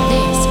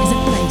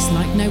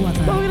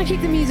going to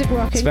keep the music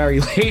rocking. It's very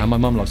late and my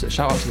mum loves it.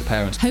 Shout out to the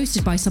parents.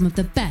 Hosted by some of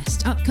the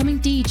best upcoming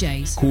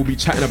DJs. Who will be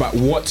chatting about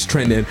what's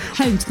trending.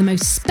 Home to the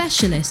most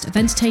specialist of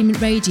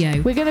entertainment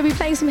radio. We're going to be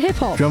playing some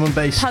hip-hop, drum and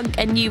bass, punk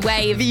and new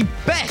wave. The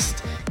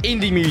best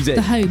indie music.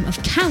 The home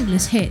of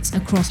countless hits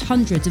across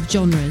hundreds of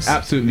genres.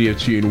 Absolutely a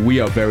tune. We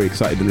are very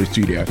excited in the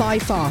studio. By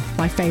far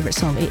my favourite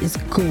song. It is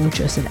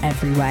gorgeous in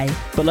every way.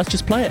 But let's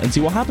just play it and see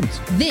what happens.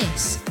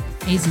 This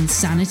is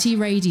Insanity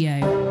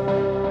Radio.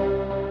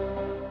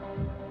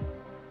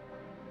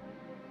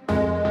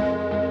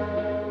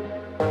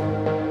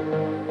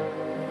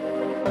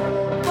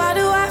 Why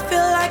do I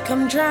feel like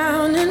I'm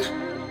drowning?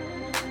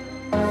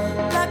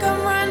 Like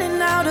I'm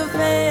running out of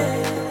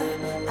air.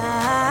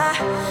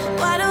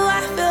 Why do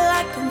I feel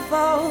like I'm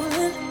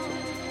falling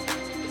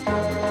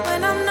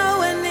when I'm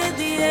nowhere near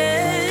the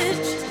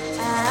edge?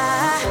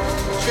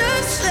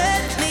 Just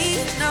let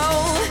me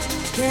know.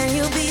 Can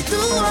you be the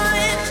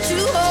one to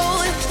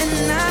hold and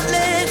not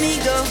let me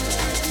go?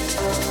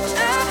 I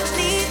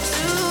need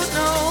to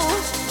know.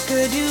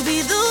 Could you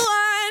be the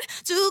one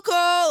to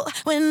call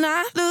when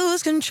I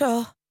lose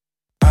control?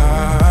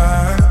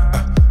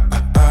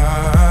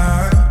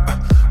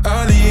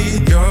 I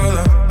need your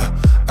love.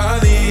 I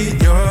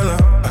need your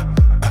love.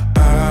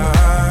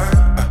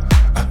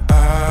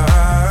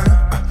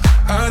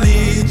 I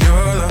need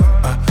your love.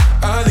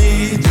 I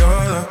need your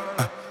love.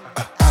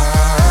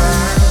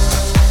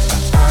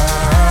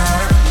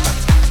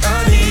 I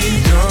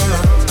need your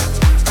love.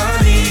 I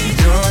need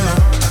your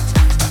love.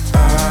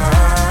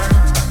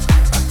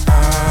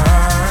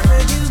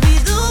 Could you be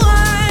the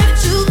one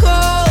to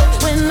call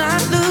when I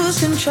lose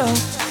control?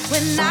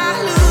 When I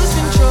lose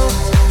control.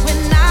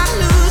 When I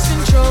lose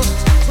control.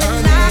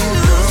 When I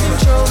lose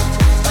control.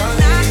 When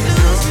I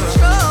lose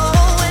control.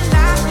 When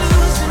I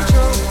lose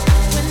control.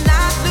 When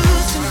I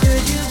lose control.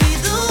 Could you be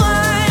the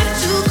one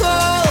to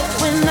call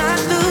when I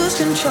lose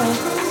control?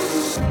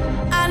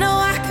 I know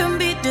I can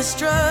be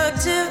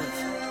destructive,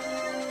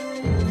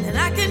 and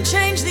I can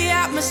change the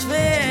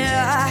atmosphere.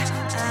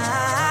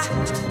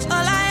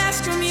 All I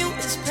ask from you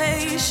is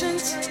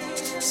patience,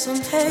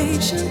 some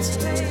patience,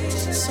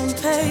 some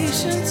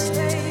patience.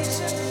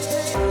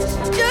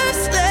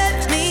 Just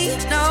let me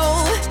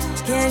know.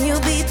 Can you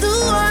be the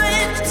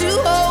one to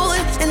hold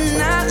and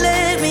not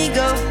let me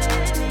go?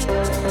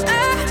 I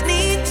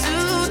need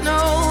to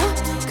know.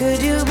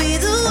 Could you be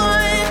the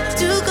one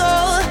to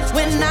go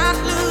when I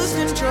lose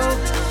control?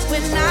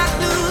 When I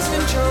lose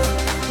control.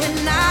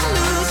 When I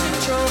lose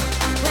control.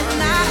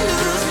 When I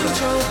lose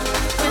control.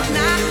 When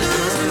I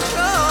lose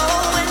control.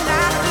 When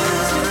I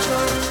lose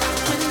control.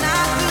 When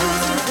I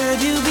lose control. Could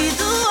you be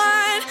the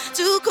one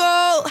to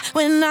call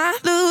when I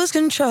lose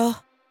control?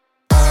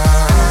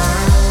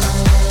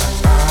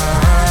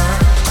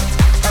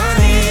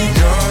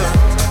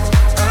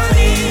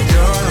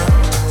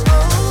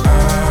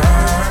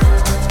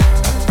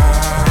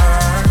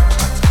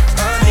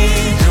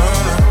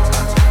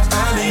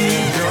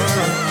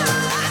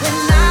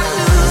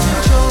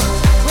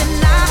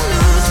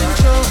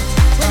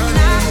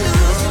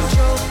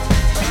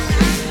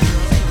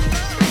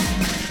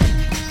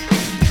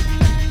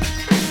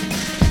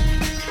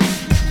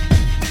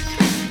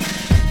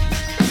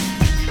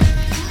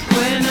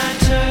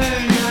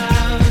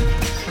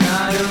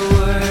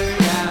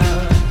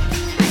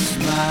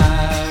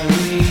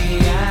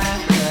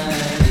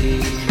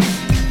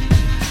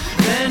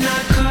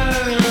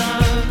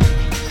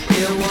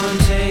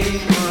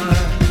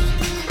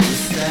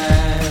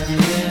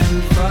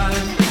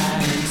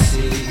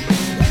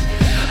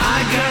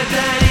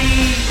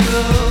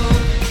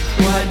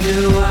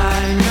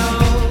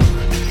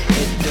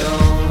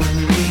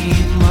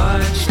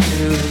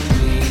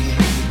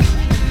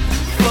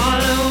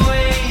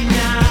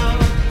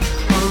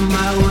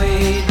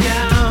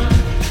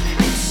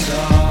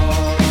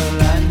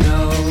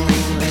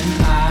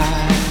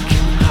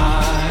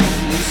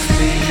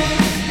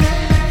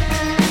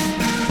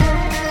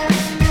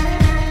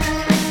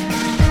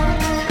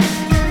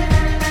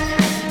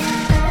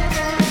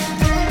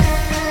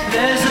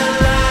 There's a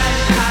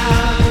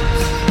lighthouse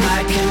I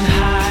can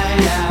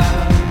hide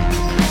out.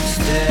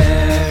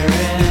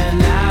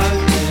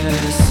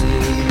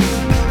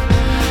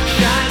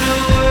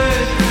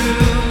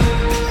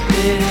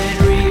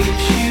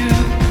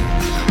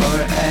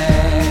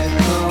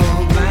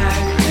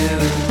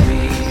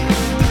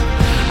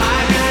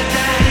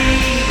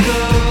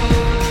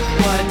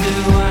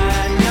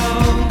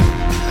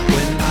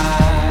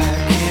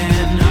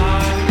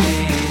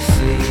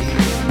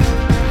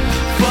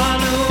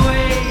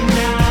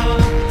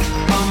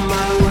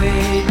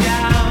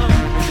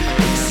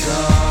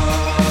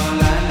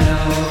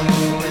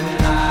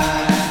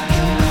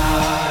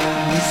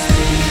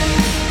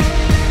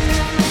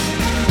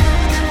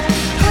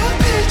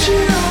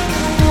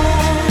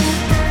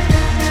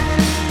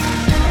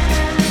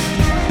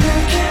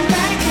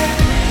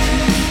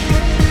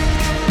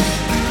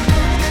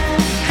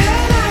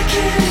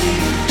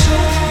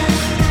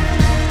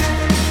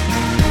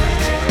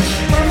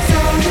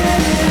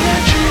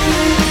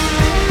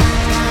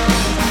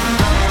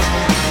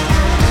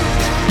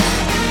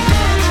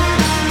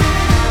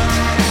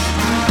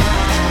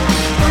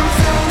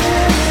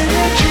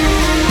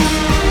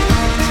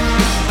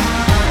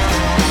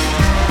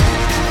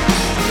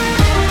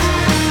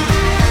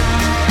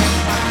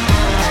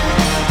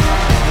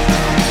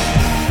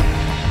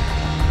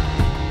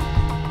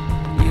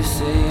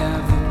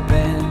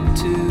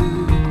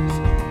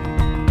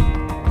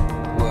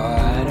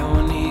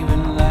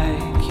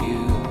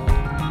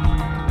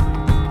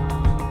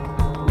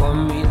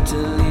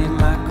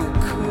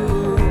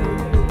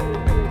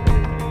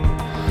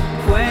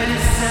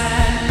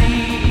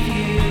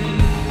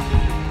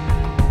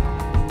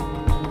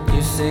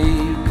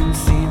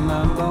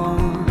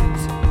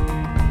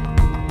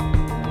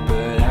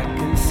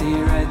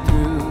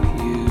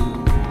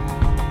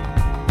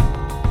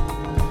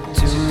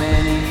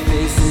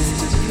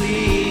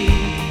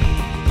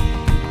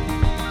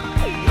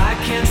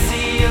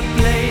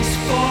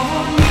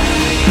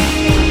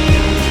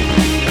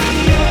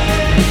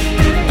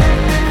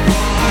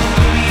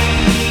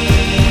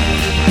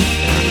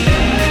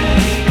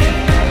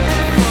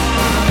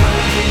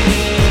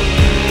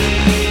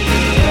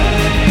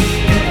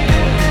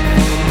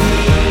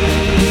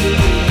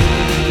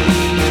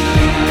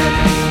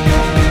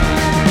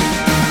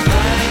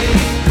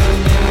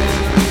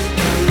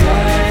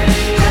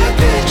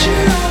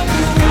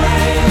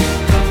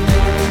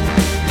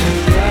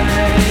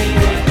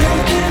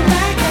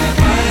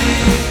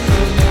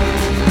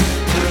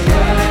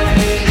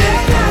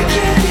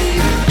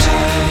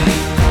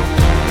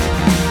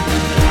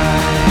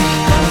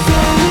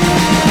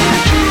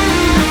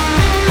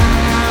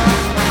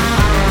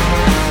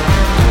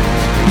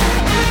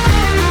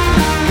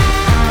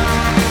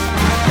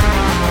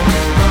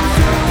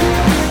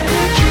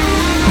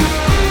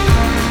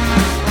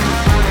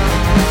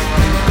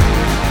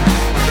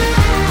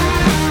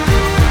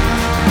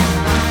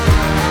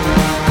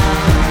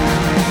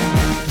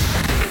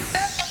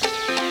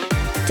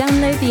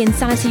 Download the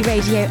Insanity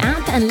Radio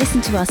app and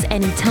listen to us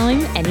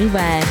anytime,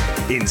 anywhere.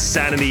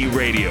 Insanity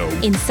Radio.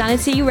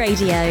 Insanity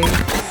Radio.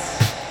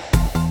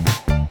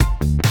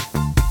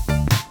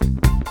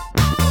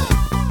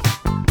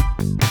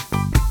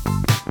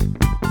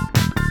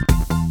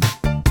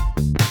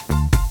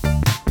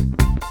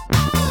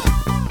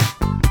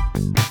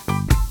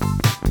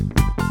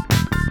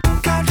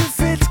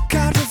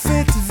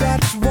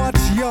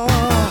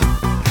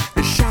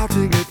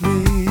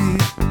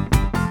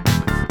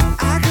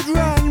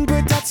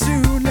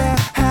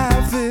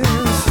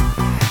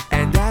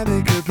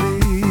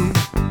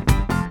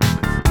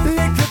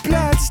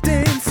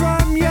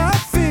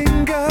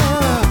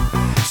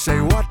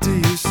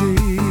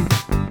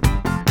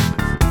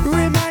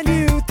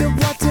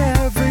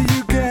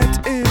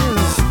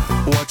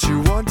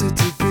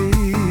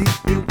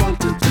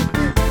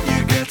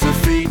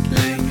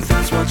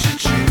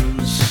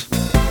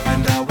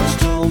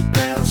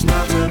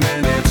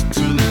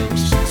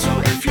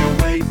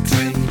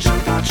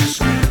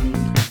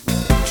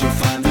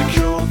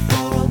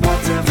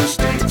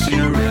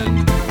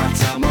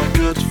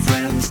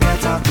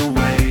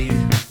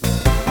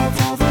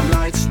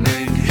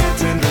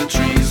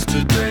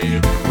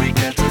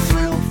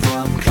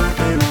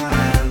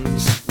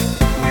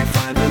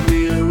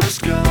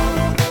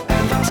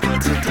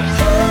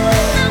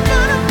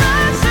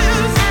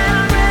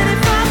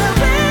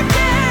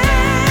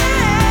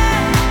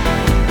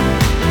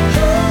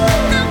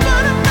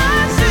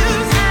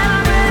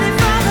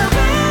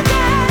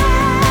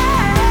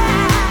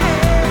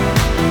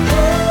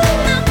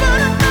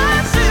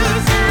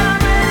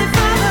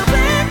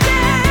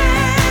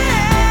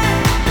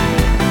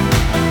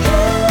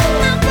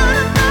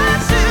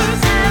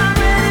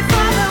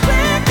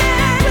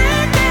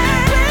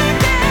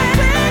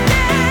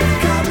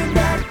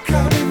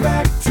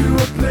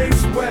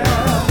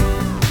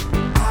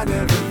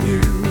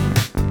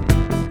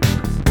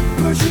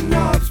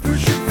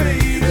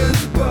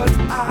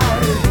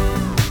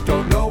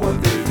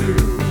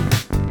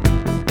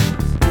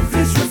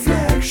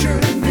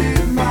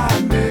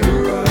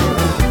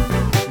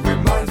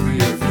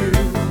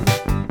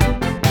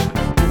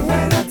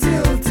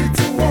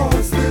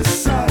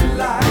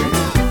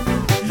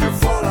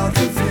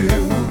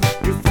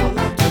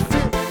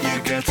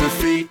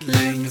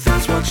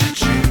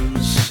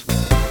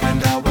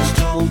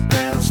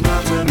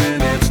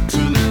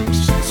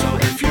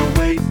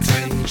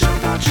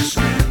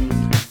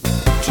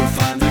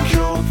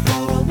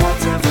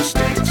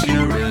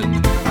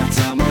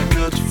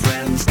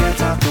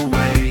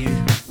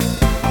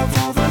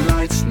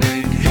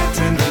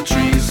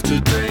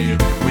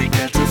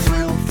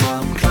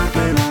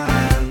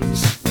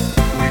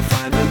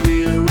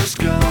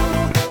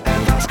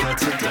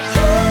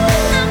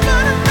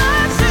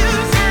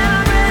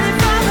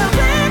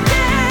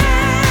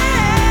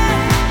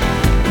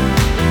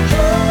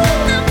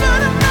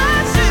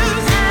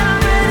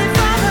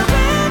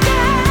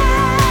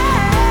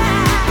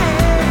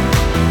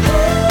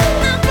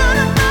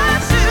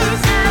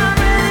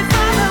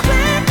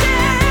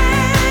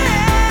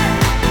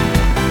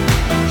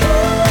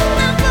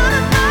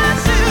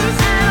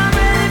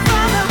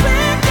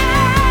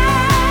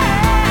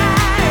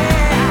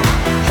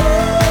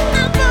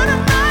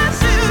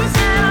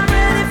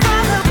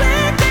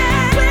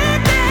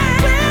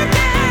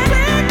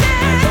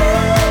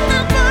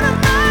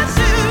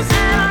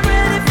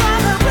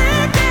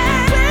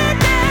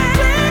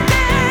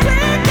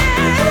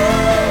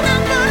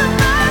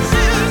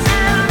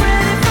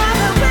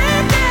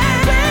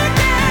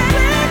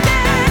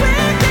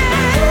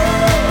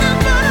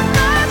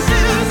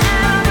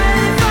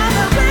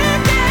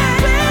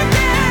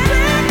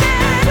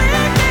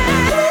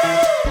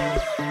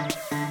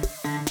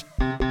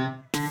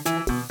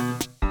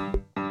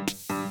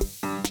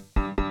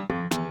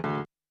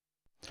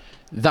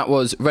 That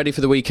was Ready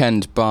for the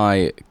Weekend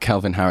by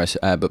Calvin Harris,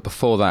 but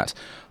before that,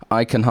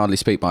 I Can Hardly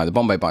Speak by the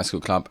Bombay Bicycle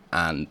Club,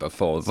 and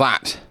before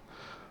that,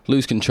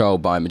 Lose Control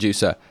by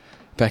Medusa,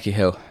 Becky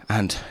Hill,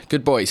 and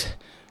Good Boys.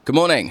 Good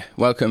morning,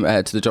 welcome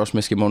to the Josh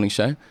Miskin Morning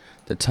Show.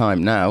 The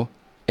time now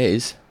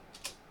is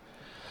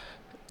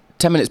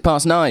 10 minutes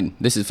past 9.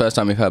 This is the first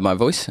time you've heard my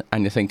voice,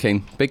 and you're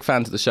thinking, big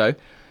fans of the show,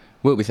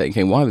 will be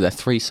thinking, why were there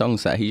 3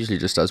 songs there? He usually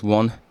just does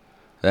 1,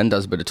 then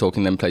does a bit of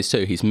talking, then plays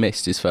 2. He's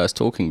missed his first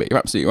talking bit. You're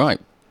absolutely right.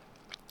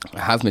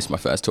 I have missed my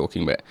first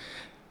talking bit.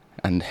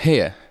 And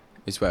here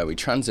is where we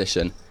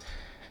transition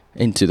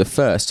into the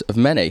first of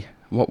many.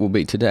 What will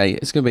be today?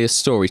 It's going to be a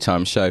story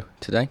time show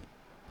today.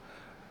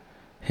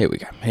 Here we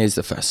go. Here's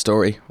the first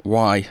story.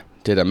 Why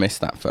did I miss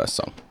that first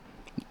song?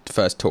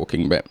 First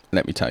talking bit.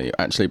 Let me tell you.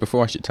 Actually,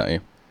 before I should tell you,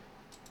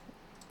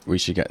 we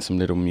should get some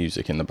little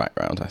music in the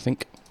background, I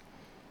think.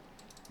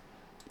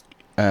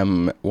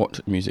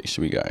 What music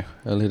should we go?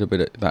 A little bit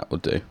of that will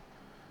do.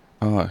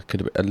 Oh, could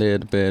have been a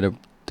little bit of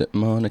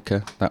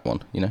Monica, that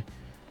one, you know.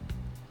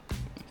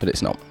 But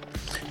it's not.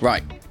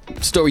 Right,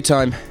 story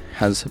time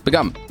has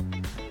begun.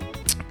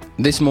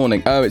 This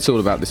morning, it's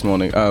all about this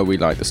morning. We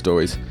like the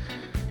stories.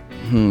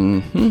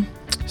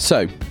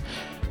 So,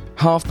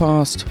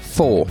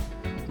 4:30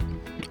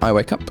 I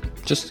wake up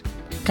just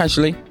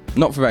casually,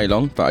 not for very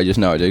long, but I just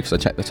know I do because I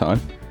check the time.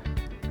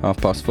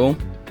 4:30.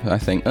 I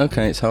think,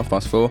 okay, it's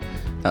 4:30.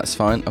 That's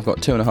fine. I've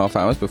got 2.5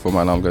 hours before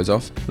my alarm goes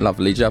off.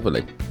 Lovely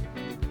jubbly.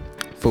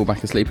 Fall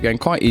back asleep again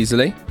quite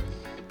easily.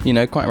 You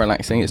know, quite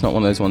relaxing. It's not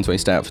one of those ones where you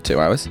stay out for 2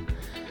 hours.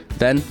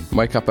 Then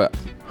wake up at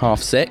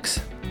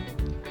 6:30.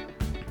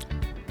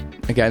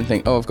 Again,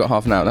 think, oh, I've got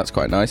half an hour. That's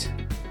quite nice.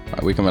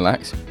 Right, we can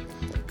relax.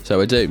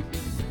 So I do.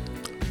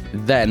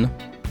 Then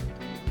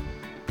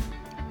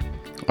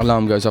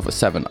alarm goes off at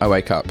 7. I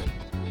wake up,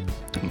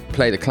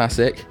 play the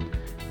classic,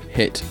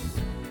 hit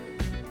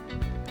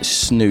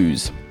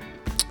snooze.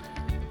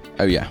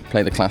 Oh yeah,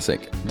 play the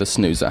classic, the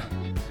snoozer.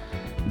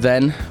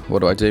 Then, what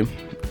do I do?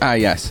 Ah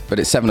yes, but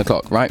it's 7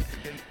 o'clock, right?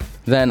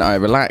 Then I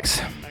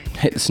relax,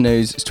 hit the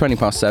snooze, it's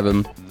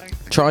 7:20.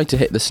 Try to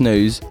hit the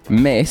snooze,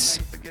 miss,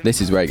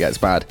 this is where it gets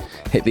bad,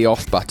 hit the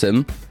off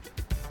button.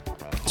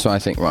 So I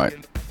think, right,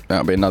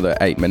 that'll be another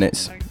 8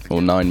 minutes,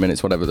 or 9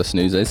 minutes, whatever the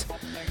snooze is.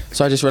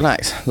 So I just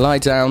relax, lie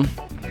down,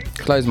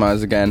 close my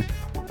eyes again,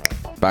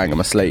 bang, I'm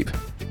asleep.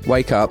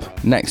 Wake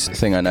up, next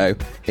thing I know,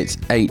 it's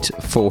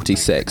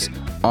 8:46.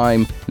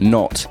 I'm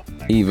not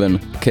even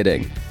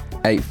kidding.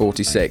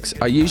 8:46.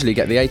 I usually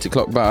get the 8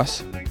 o'clock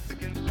bus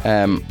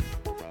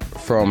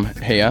from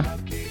here.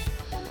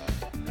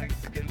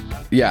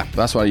 Yeah,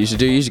 that's what I usually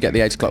do. I usually get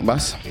the 8 o'clock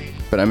bus,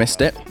 but I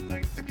missed it.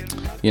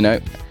 You know,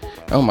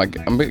 oh my,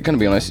 I'm going to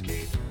be honest.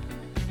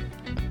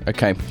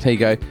 Okay,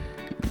 here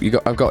you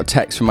go. I've got a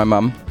text from my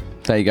mum.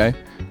 There you go.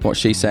 What's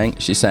she saying?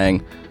 She's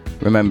saying,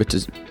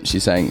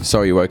 she's saying,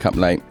 sorry you woke up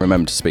late.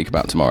 Remember to speak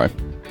about tomorrow.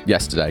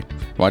 Yesterday.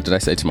 Why did I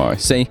say tomorrow?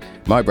 See,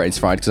 my brain's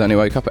fried because I only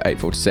woke up at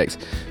 8:46.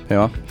 There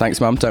you are.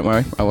 Thanks, Mum. Don't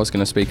worry. I was going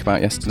to speak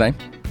about yesterday.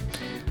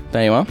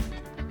 There you are.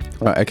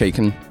 Right, okay, you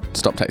can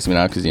stop texting me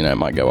now because, you know, it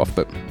might go off,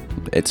 but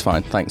it's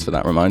fine. Thanks for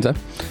that reminder.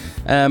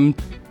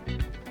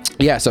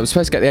 Yeah, so I was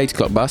supposed to get the 8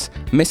 o'clock bus.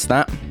 Missed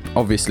that,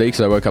 obviously,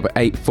 because I woke up at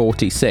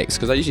 8:46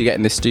 because I usually get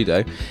in this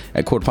studio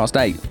at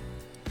 8:15.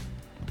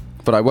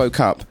 But I woke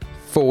up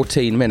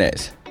 14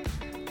 minutes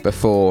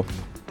before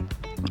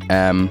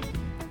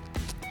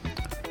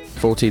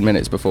 14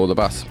 minutes before the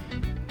bus.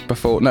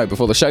 Before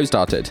the show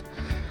started.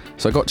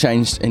 So I got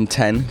changed in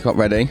 10, got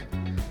ready.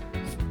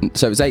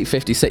 So it's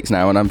 8:56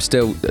 now and I'm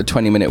still a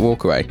 20-minute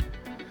walk away.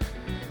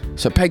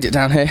 So I pegged it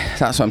down here.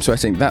 That's why I'm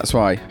sweating. That's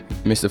why I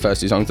missed the first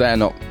 2 songs. They're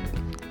not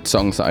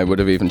songs that I would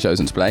have even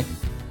chosen to play.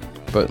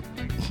 But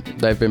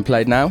they've been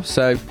played now.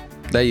 So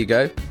there you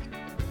go.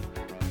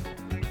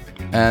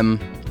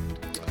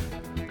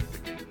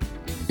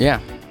 Yeah,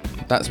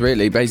 that's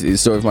really basically the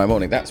story of my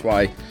morning. That's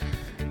why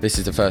this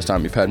is the first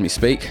time you've heard me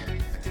speak.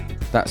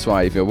 That's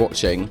why if you're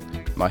watching,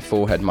 my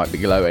forehead might be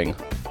glowing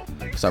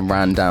because I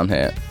ran down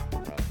here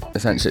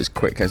essentially as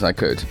quick as I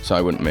could so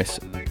I wouldn't miss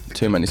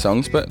too many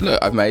songs. But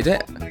look, I've made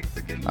it.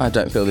 I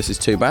don't feel this is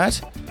too bad.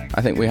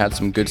 I think we had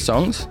some good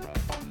songs.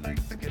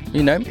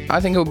 You know,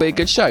 I think it'll be a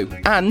good show.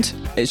 And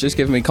it's just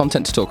given me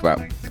content to talk about.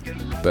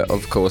 But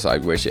of course I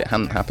wish it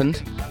hadn't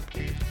happened.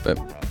 But,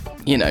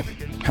 you know,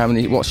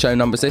 what show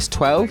number is this?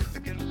 12?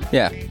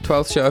 Yeah,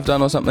 12th show I've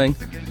done or something.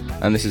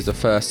 And this is the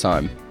first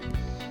time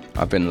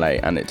I've been late,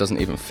 and it doesn't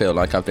even feel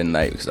like I've been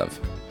late because I'm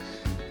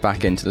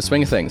back into the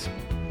swing of things.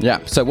 Yeah,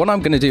 so what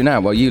I'm going to do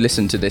now while you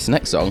listen to this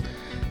next song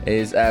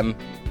is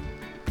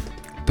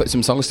put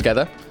some songs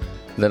together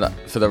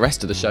for the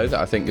rest of the show that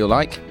I think you'll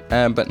like.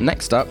 But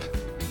next up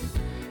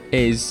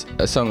is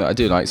a song that I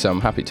do like, so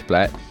I'm happy to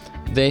play it.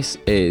 This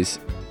is,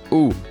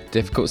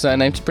 difficult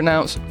surname to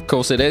pronounce. Of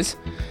course it is.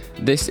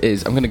 This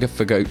is, I'm going to go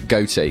for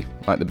goatee,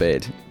 like the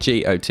beard.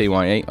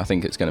 Gotye, I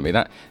think it's going to be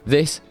that.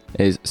 This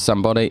is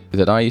Somebody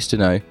That I Used to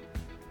Know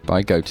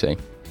by Goatee.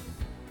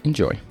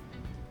 Enjoy.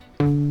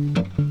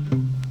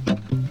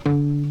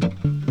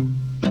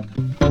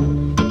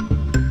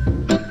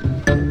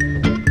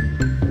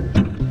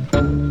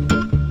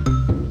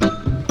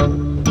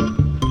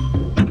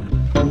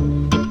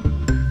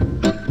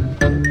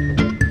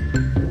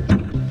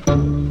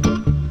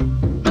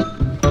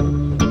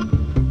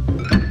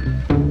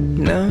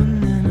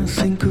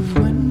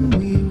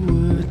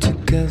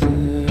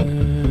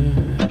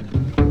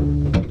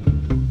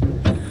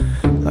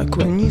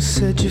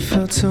 Said you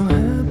felt so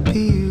happy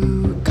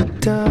you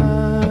could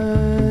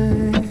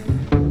die.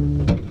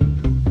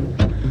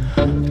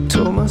 I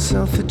told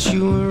myself that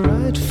you were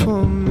right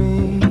for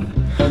me,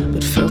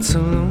 but felt so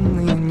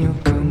lonely in your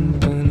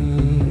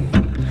company.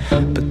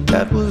 But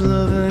that was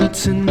love and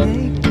it's an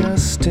ache I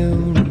still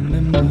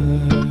remember.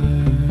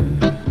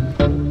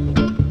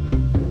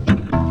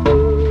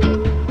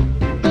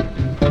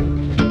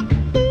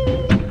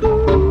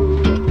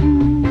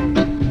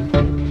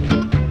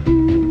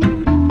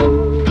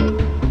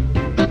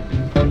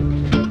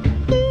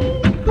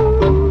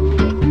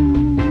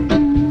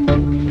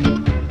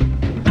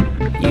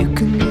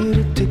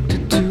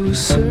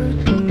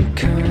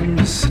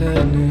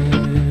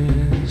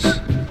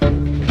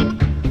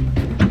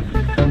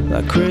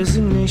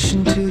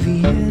 Resignation to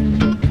the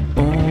end,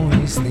 oh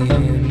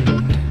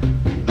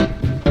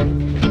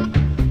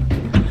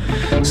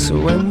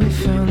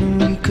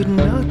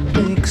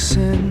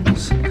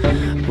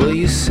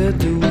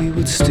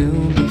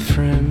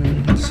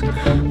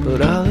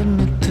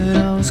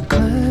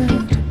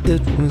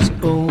it was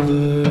over.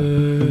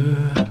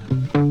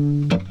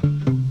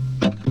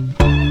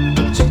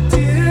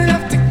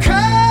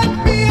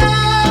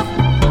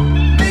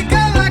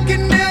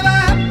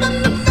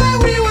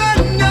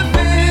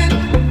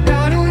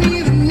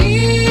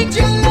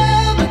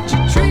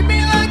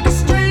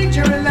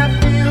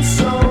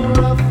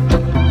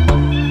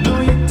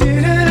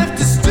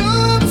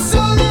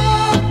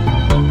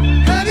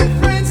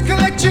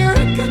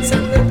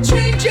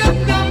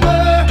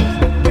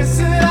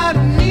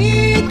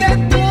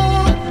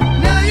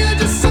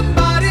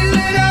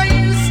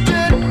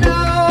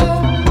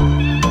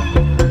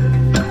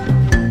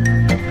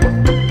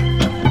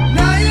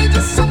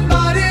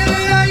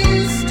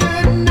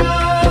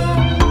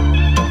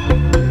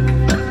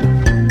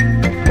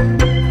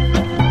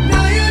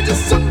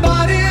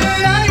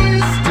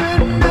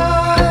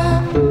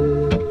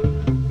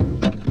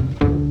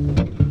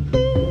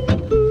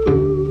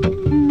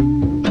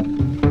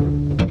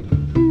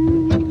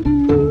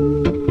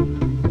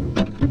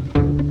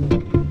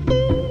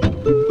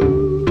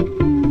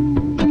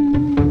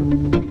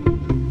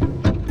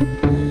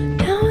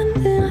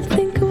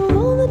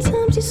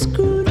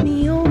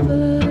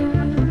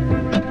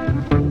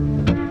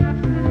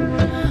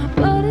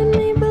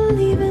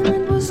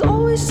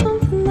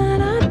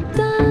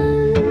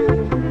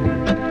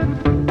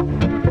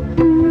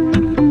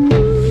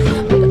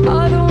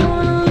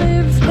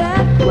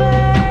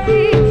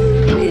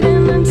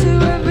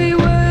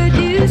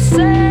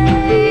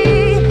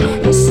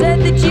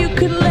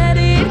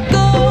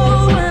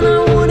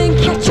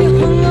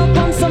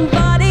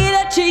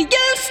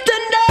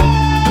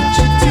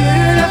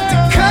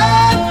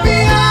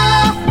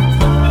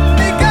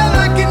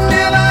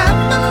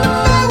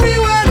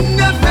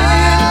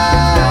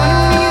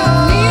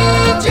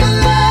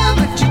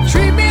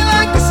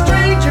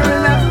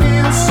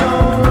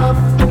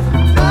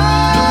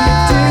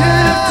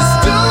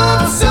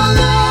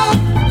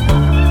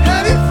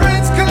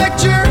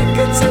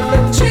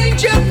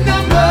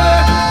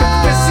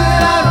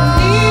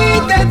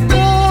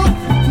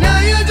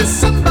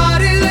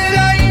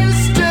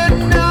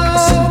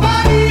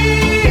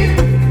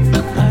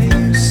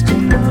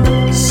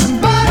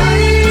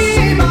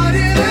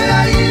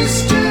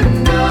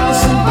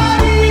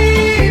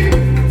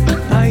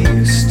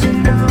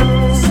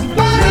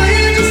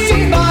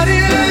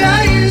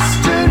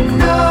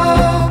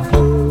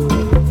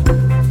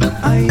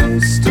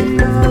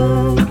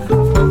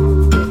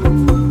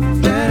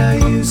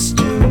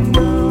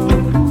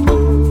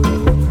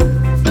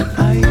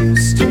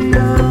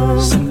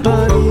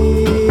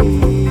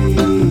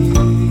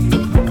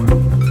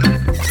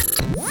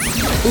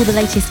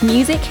 Latest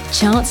music,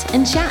 charts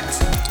and chat.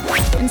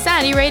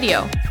 Insanity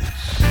Radio.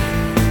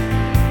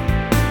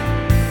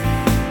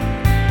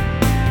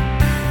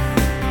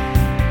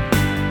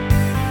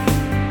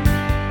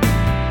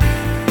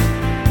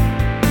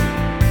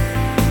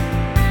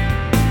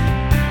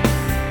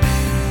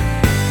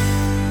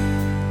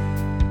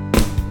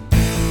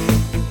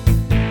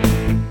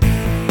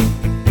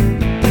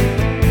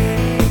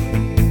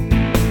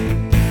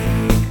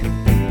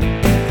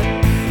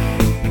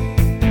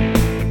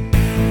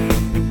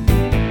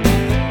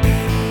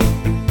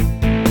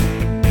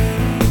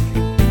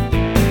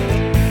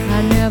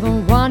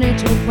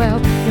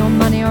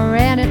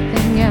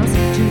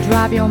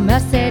 Your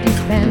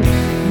Mercedes-Benz,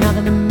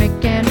 nothing to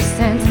make any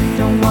sense.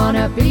 Don't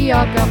wanna be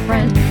your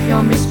girlfriend,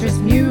 your mistress,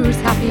 muse,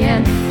 happy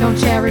end. Don't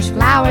cherish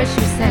flowers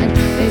you send,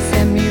 they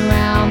send me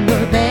round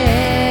the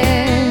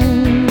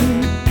bend.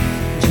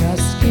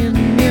 Just give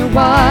me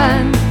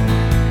one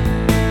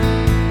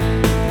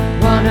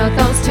of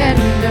those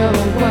tender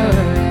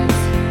words,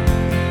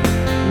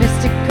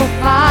 mystical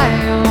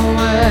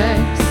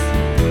fireworks,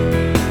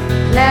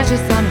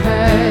 pleasures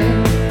unheard.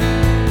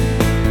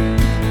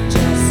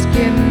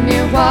 Give me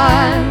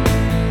one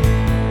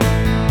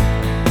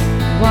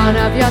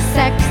of your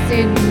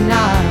sexy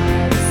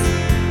nods,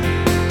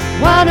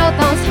 one of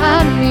those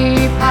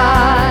honey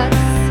pots,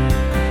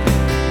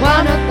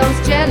 one of those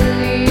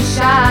jelly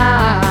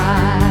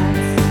shots.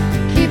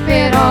 Keep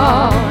it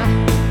all.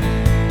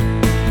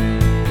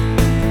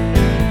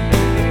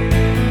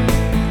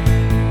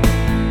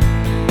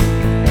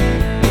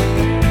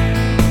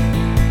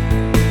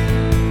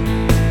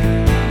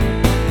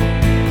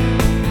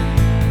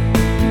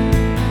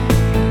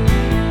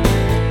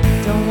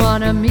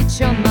 Wanna meet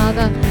your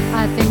mother,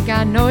 I think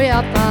I know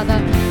your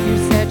father. You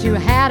said you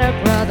had a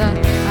brother,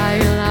 I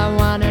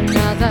want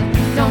another.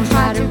 Don't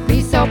try to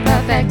be so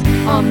perfect,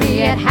 on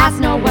me it has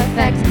no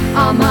effect.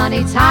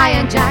 Armani tie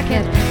and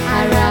jacket,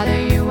 I'd rather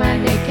you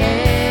and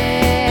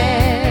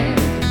naked.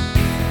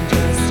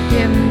 Just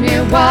give me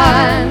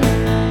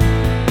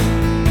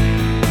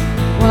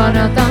one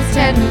of those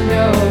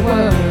tender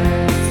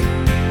words,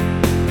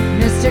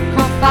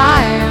 mystical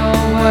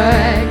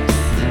fireworks,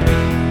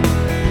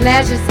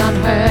 pleasures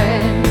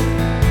unheard.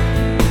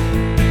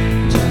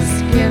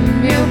 Just give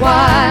me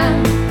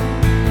one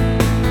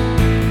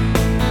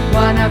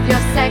of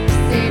your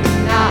sexy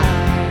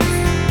nods,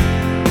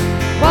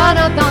 one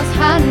of those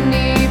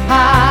honey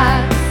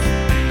pots,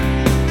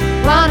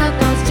 one of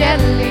those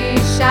jelly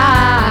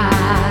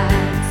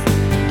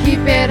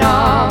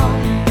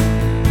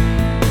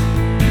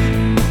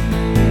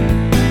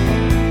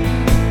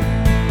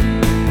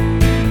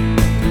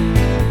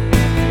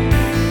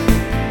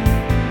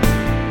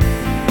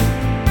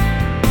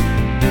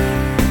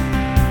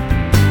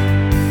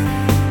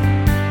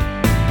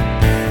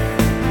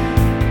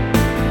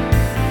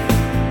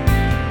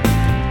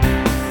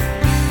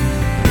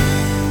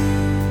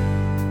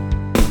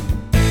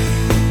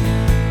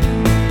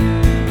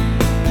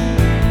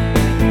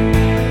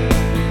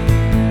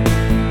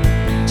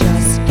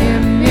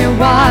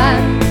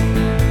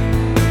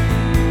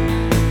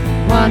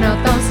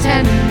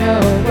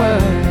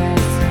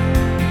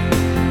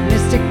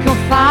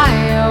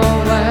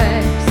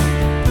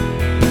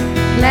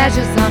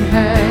voice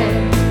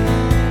unheard.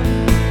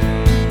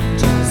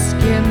 Just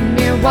give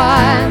me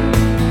one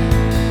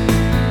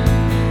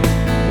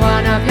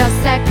of your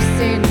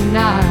sexy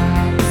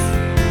nights,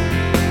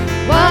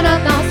 one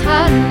of those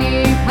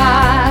honey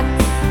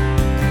pots,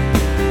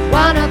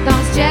 one of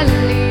those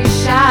jelly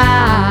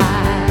shots.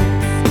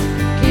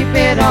 Keep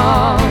it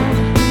all,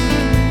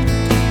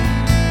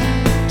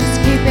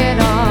 just keep it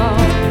all,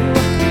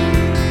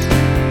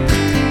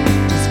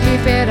 just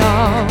keep it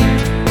all,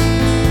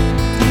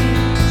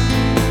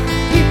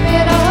 keep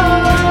it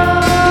all,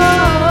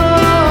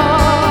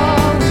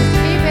 just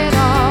keep it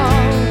all,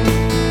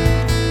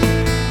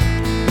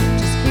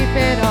 just keep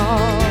it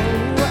all,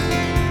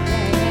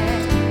 yeah,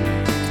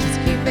 just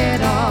keep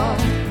it all.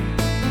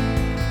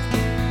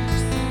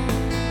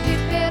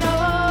 Keep it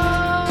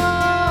all,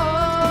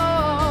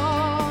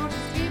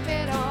 just keep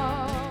it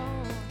all.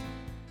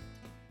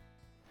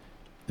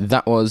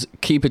 That was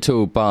Keep It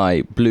All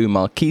by Blue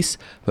Marquise,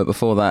 but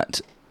before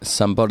that,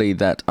 Somebody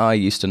That I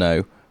Used to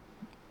Know.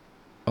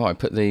 Oh, I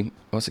put the,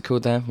 what's it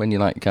called there? When you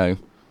like go,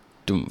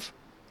 dumph.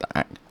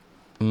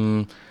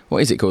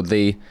 What is it called?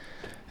 The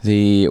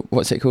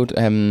what's it called?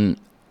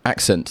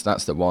 Accent,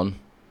 that's the one.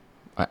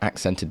 I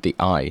accented the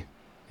I.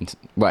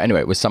 Well, anyway,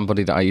 it was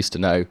Somebody That I Used to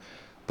Know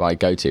by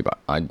Go To, but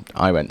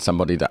I went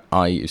Somebody That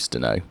I Used to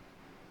Know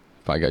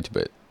by Go To,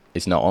 but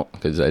it's not,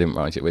 because they didn't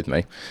write it with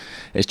me.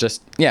 It's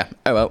just, yeah,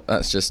 oh well,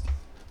 that's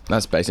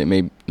basically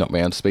me not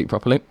being able to speak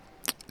properly.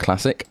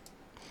 Classic.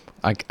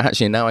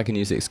 Actually, now I can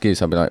use the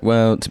excuse. I'll be like,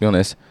 well, to be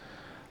honest,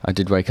 I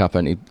did wake up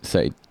only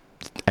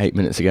 38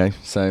 minutes ago,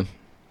 so,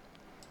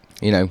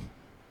 you know,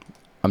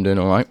 I'm doing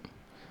alright.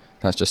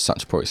 That's just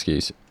such a poor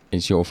excuse.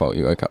 It's your fault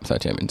you woke up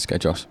 38 minutes ago,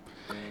 Josh.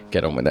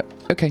 Get on with it.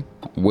 Okay,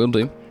 will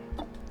do.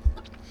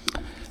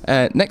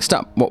 Next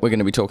up, what we're going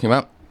to be talking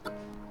about.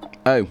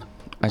 Oh,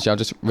 actually, I'll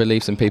just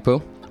relieve some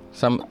people.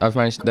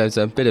 There's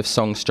a bit of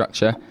song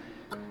structure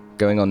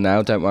going on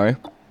now, don't worry.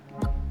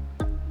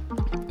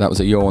 That was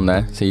a yawn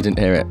there, so you didn't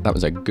hear it. That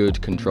was a good,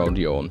 controlled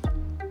yawn.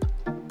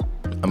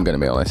 I'm going to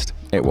be honest,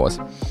 it was.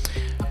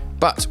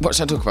 But what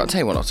should I talk about? I'll tell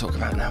you what I'll talk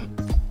about now.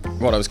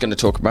 What I was going to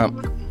talk about,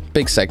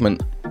 big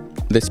segment,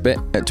 this bit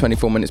at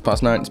 24 minutes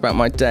past 9. It's about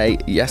my day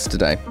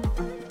yesterday.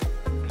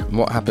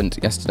 What happened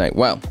yesterday?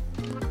 Well,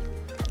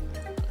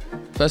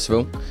 first of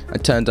all, I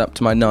turned up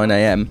to my 9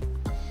 a.m.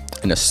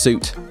 in a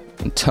suit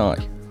and tie.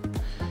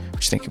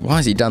 Which you think, why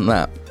has he done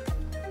that?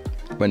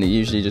 When he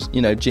usually just,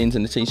 jeans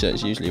and a t-shirt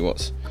is usually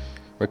what's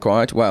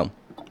required. Well,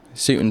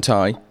 suit and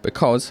tie,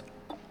 because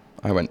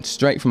I went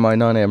straight from my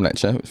 9 a.m.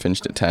 lecture, which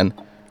finished at 10,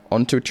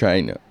 onto a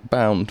train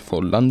bound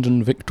for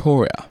London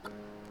Victoria.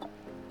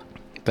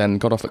 Then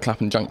got off at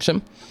Clapham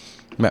Junction,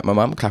 met my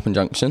mum at Clapham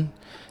Junction.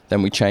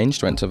 Then we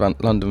changed, went to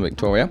London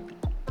Victoria.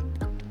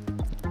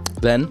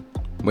 Then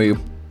we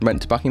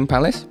went to Buckingham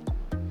Palace.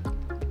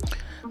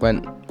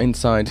 Went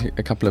inside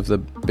a couple of the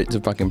bits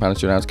of Buckingham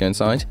Palace you're allowed to go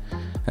inside.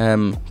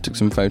 Took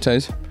some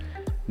photos.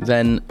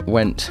 Then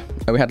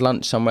we had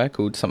lunch somewhere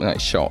called something like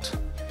Shot.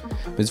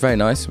 It was very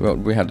nice.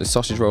 We had a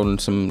sausage roll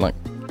and some like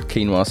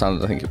quinoa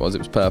salad, I think it was. It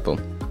was purple.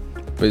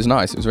 But it was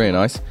nice. It was really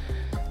nice.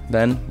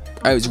 Then,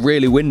 it was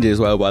really windy as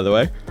well, by the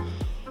way.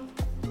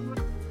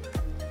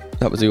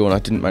 That was the one I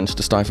didn't manage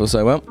to stifle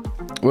so well.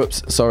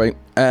 Whoops, sorry.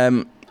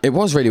 It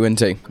was really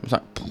windy. It was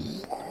like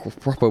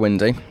proper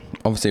windy.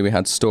 Obviously, we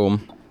had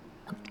storm.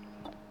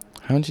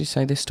 How did you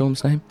say this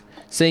storm's name?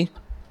 See,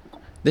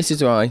 this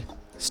is why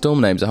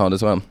storm names are hard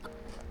as well.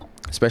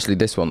 Especially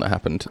this one that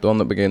happened. The one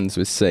that begins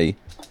with C.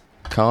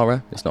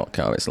 Cara? It's not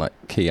Cara, it's like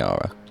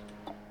Ciara.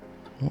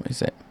 What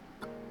is it?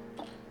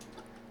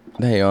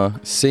 There you are.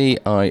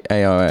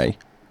 C-I-A-R-A.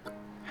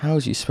 How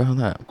do you spell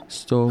that?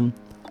 Storm.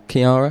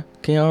 Ciara?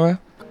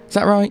 Is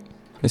that right?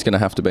 It's going to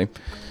have to be.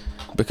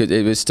 Because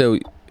it was still,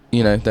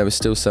 there was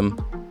still some,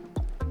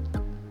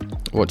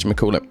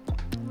 whatchamacallit,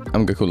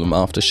 I'm going to call them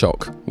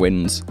aftershock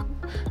winds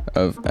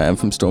of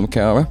from Storm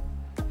Ciara.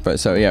 But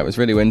so, yeah, it was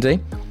really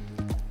windy.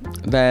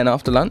 Then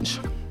after lunch,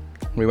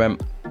 we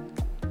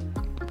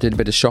did a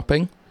bit of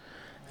shopping.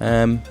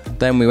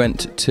 Then we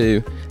went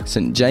to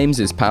St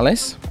James's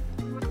Palace.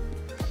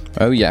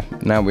 Oh yeah,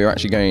 now we're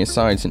actually going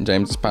inside St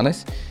James's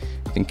Palace.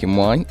 Thinking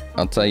why?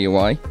 I'll tell you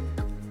why.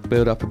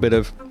 Build up a bit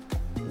of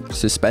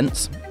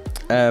suspense.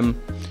 Went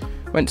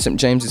to St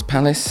James's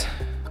Palace.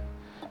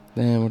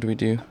 Then what do we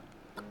do?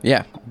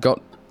 Yeah,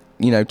 got,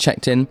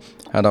 checked in.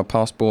 Had our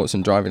passports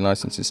and driving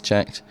licenses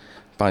checked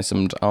by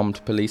some armed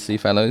policey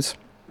fellows.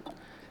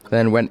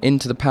 Then went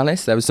into the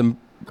palace. There was a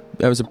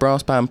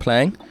brass band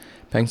playing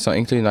something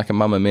including like a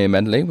Mamma Mia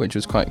medley, which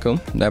was quite cool.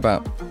 There were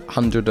about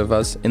 100 of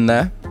us in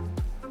there.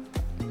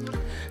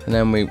 And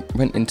then we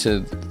went into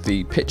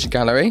the picture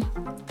gallery,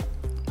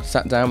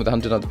 sat down with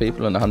 100 other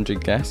people and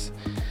 100 guests,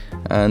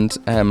 and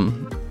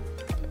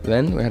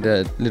then we had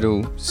a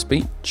little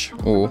speech,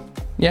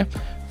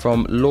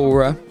 from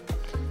Laura,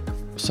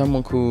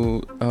 someone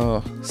called,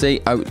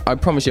 I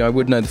promise you I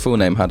would know the full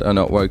name had I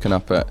not woken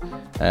up at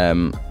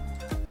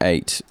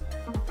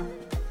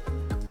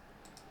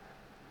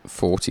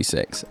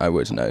 8:46. I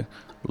would know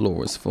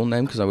Laura's full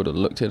name because I would have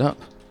looked it up.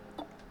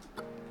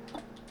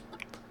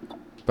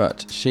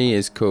 but she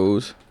is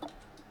called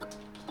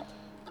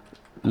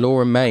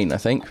Laura Main, I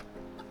think.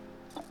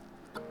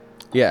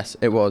 Yes,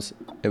 it was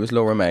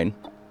Laura Main.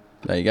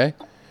 There you go.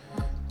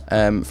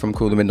 From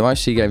Call the Midwife.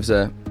 She gave us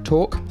a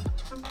talk.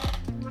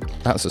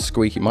 That's a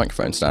squeaky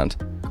microphone stand.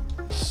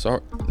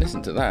 Sorry,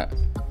 listen to that.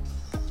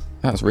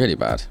 That's really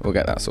bad. We'll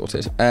get that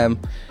sorted.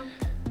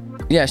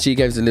 Yeah, she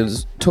gave us a little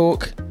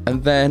talk,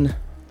 and then...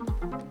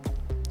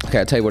 Okay,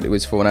 I'll tell you what it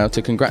was for now.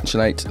 To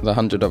congratulate the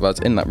 100 of us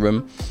in that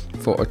room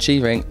for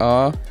achieving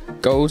our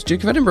Gold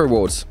Duke of Edinburgh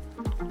Awards.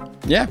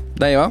 Yeah,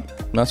 there you are.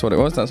 That's what it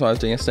was. That's what I was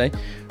doing yesterday.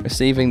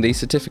 Receiving the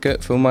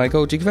certificate for my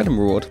Gold Duke of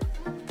Edinburgh Award.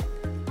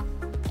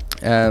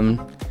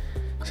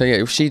 So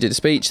yeah, she did a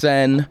speech.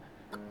 Then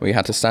we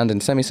had to stand in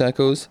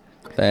semicircles.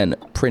 Then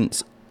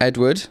Prince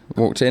Edward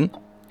walked in.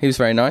 He was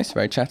very nice,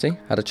 very chatty.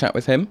 Had a chat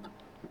with him.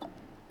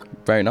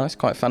 Very nice,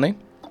 quite funny.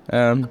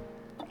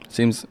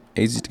 Seems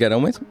easy to get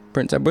on with,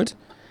 Prince Edward.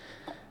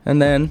 And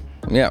then,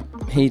 yeah,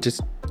 he just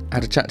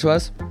had a chat to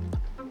us.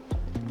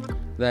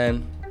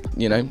 Then,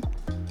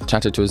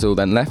 chatted to us all,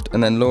 then left.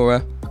 And then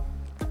Laura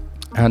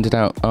handed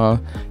out our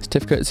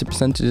certificates and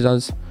presented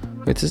us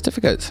with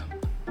certificates.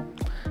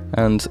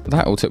 And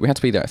that all took, we had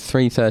to be there at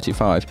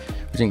 3:35.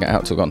 We didn't get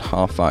out till gone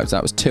 5:30. So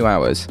that was 2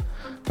 hours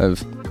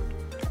of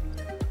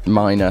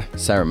minor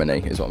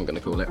ceremony, is what I'm going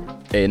to call it,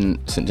 in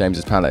St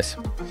James's Palace.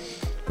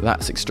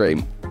 That's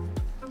extreme.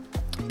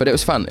 But it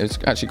was fun. It was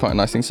actually quite a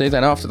nice thing to do.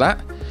 Then after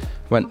that,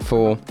 went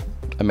for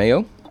a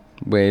meal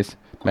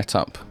met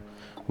up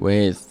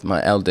with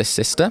my eldest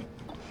sister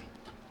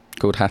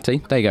called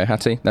Hattie. There you go,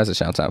 Hattie. There's a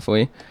shout out for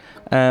you.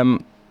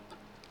 Shouldn't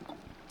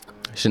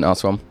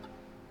ask one,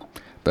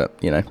 but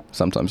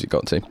sometimes you've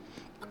got to.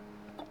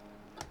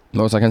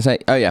 What was I going to say?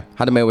 Oh yeah,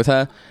 had a meal with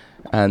her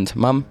and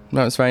Mum.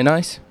 That was very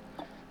nice.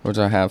 What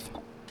did I have?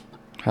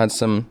 Had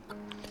some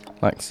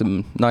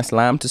nice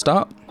lamb to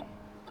start.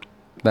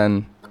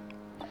 Then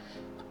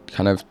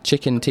kind of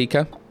chicken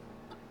tikka.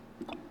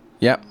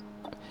 Yep.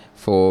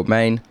 For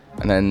main.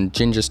 And then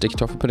ginger sticky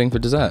toffee pudding for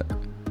dessert.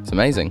 It's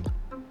amazing.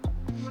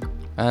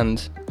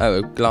 And,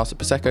 a glass of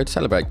Prosecco to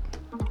celebrate.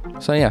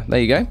 So yeah, there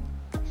you go.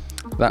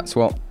 That's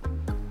what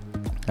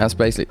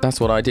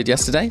I did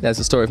yesterday. There's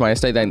the story of my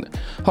yesterday. Then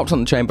hopped on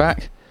the train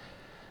back.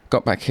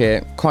 Got back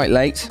here quite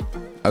late.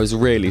 I was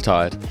really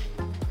tired.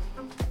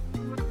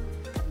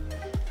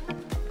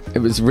 It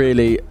was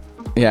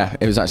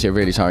actually a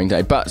really tiring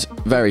day, but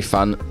very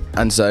fun.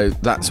 And so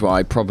that's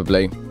why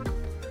probably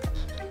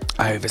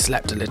I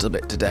overslept a little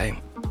bit today.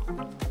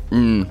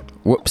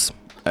 Whoops.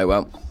 Oh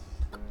well.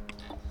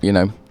 I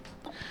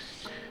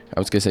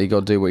was going to say you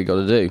got to do what you got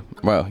to do.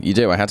 Well, you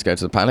do. I had to go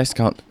to the palace.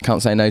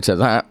 Can't say no to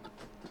that.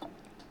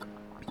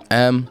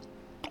 And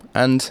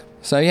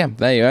so yeah,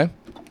 there you go.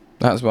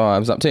 That's what I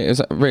was up to. It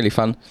was really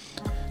fun.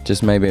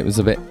 Just maybe it was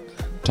a bit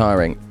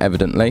tiring,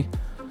 evidently.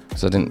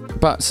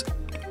 But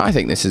I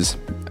think this has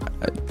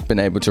been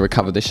able to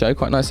recover this show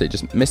quite nicely.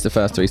 Just missed the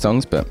first 3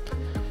 songs, but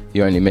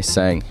you only missed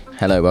saying,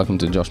 hello, welcome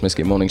to the Josh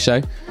Miskin Morning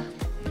Show.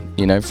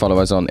 Follow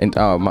us on...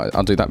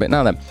 I'll do that bit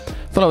now then.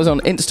 Follow us on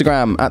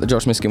Instagram at the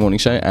Josh Miskin Morning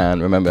Show.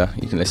 And remember,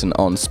 you can listen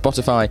on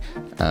Spotify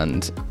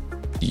and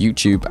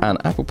YouTube and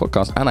Apple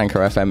Podcasts and Anchor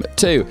FM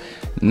too.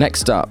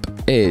 Next up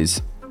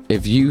is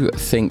If You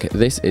Think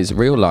This Is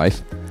Real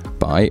Life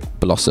by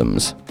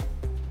Blossoms.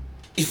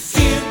 If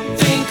you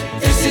think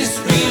this is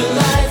real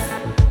life,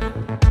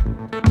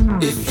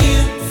 if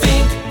you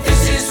think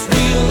this is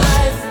real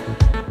life,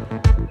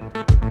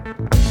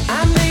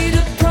 I made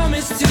a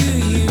promise to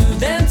you,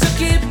 then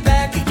took it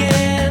back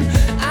again.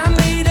 I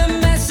made a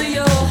mess of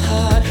your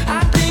heart,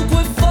 I think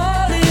we're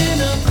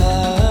falling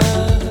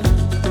apart.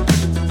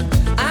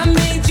 I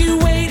made you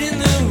wait in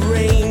the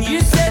rain,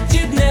 you said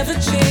you'd never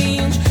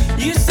change.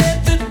 You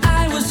said that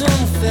I was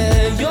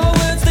unfair, your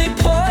words they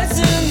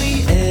poison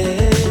the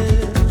air.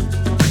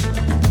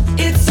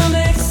 It's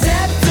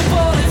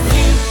unacceptable if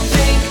you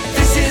think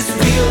this is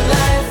real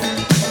life.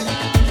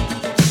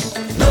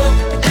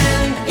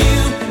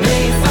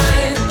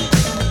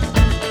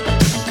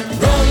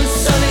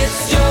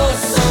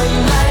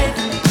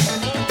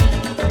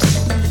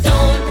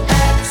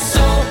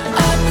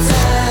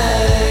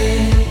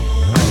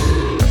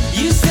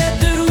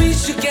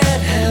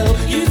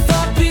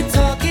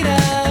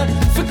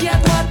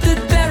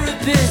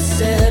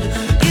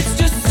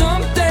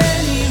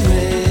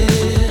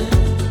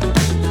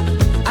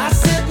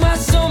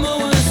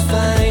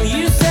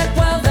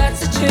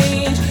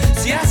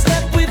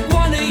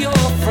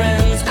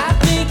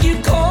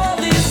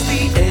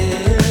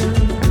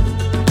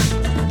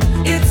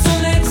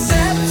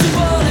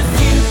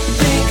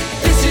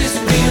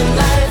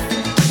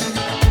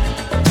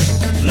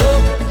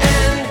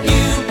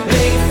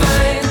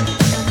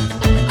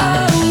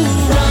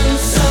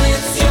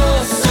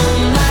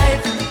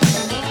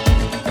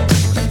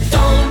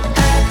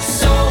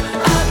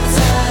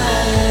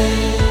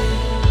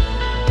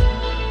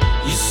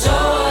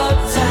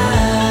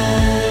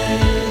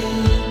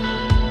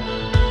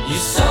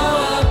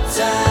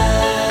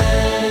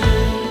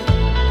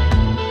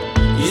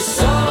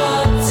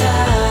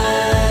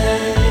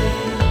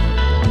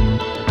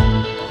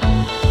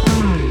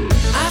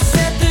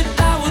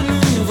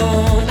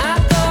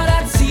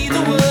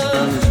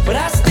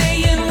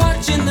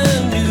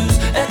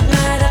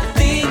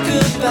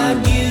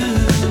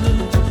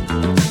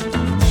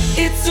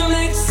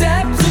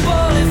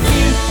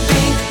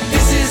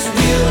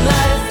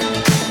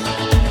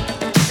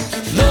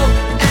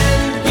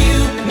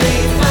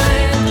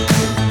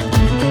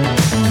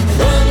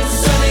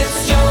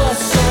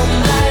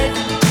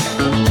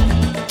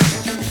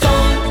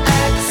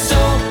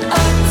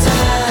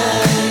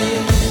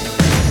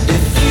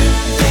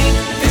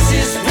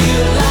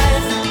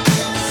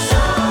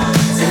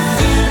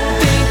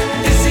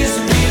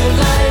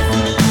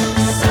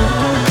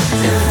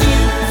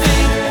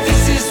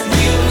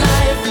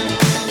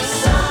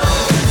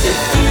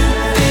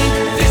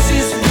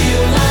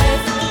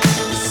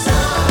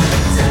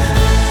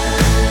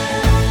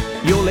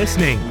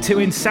 listening to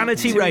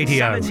Insanity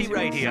Radio.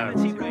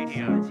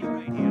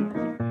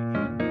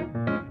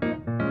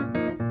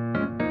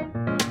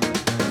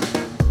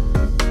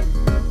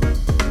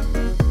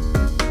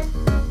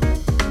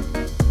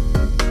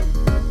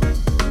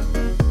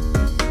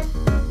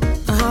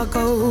 My heart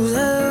goes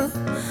up,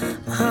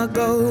 my heart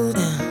goes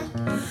down.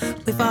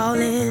 We fall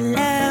in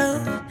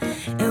love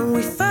and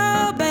we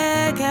fall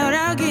back out.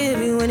 I'll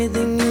give you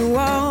anything you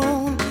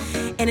want,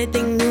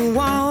 anything you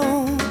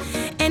want,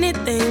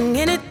 anything.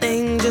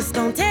 Just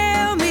don't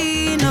tell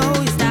me no.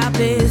 You stop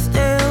it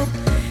still,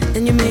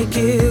 then you make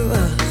it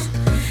rush.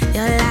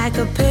 You're like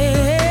a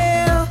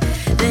pill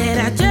that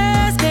I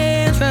just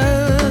can't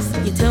trust.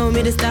 You tell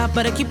me to stop,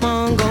 but I keep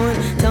on going.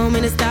 Tell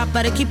me to stop,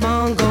 but I keep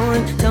on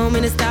going. Tell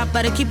me to stop,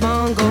 but I keep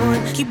on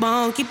going. Keep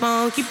on, keep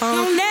on, keep on.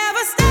 You'll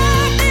never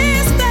stop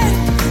this thing.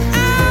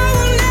 I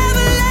will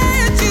never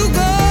let you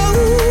go.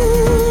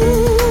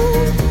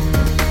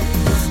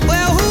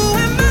 Well, who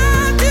am I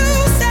to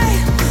say?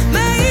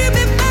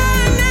 Maybe by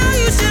now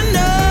you should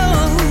know.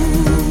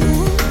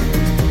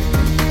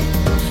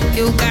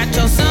 You got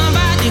your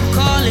somebody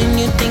calling.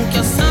 You think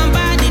you're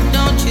somebody,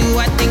 don't you?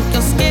 I think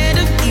you're scared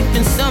of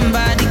keeping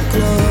somebody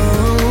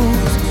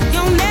close.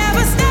 You'll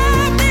never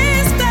stop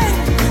this thing.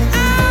 I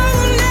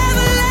will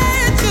never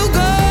let you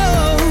go.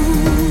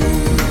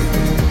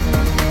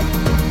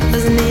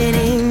 Wasn't it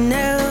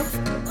enough,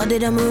 or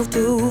did I move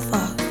too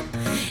far?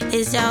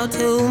 It's all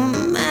too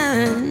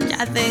much.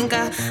 I think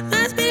I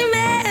must be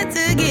mad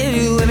to give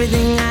you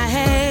everything I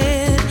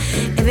had,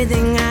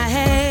 everything I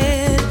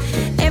had,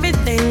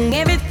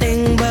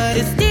 everything, but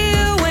it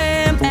still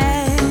went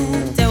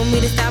bad. Tell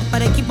me to stop,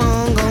 but I keep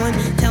on going.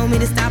 Tell me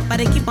to stop,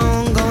 but I keep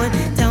on going.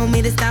 Tell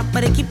me to stop,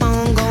 but I keep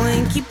on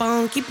going. Keep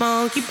on, keep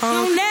on, keep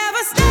on. You'll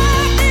never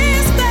stop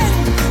this thing.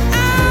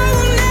 I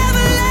will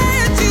never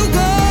let you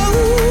go.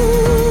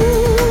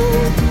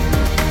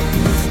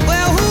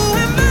 Well, who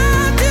am I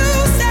to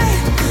say?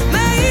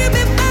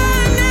 Maybe by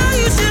now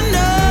you should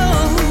know.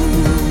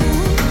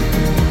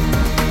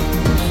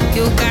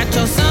 You got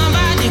your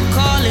somebody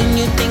calling.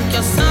 You think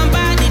you're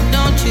somebody,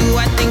 don't you?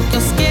 I think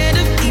you're scared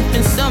of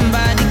keeping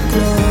somebody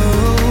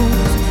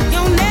close.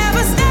 You'll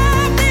never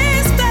stop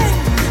this thing.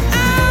 I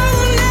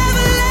will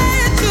never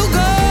let you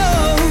go.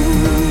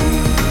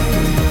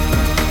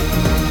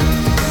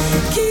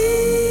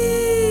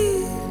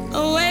 Keep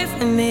away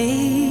from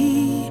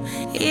me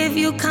if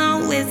you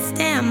can't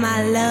withstand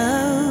my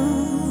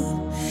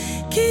love.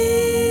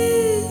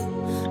 Keep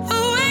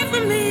away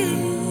from me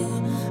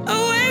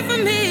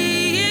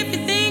if you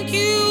think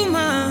you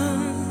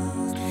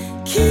must.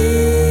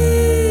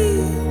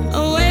 Keep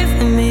away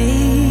from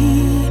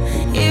me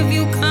if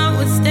you can't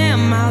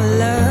withstand my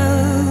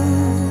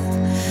love.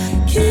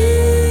 Keep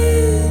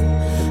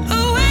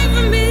away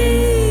from me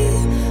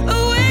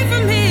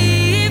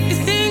if you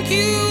think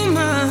you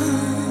must.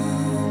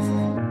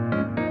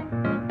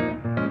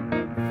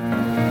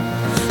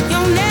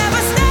 You'll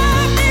never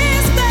stop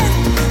this thing.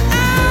 I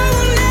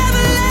will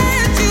never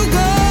let you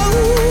go.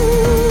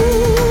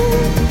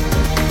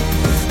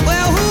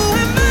 Well, who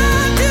am I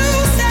to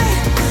say?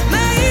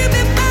 Maybe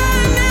by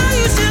now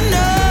you should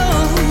know.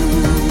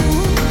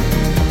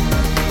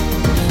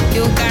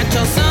 You got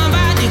your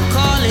somebody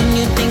calling.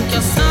 You think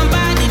you're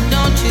somebody,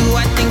 don't you?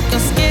 I think you're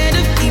scared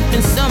of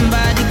keeping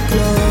somebody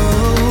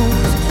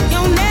close.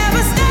 You'll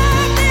never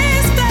stop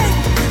this thing.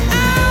 I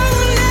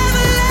will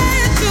never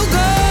let you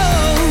go.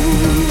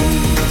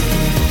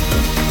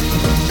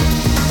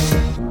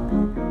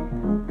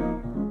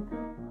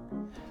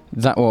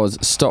 That was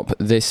Stop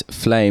This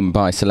Flame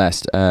by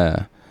Celeste.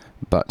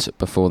 But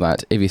before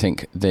that, If You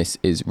Think This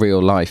Is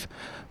Real Life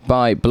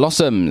by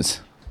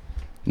Blossoms.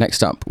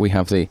 Next up, we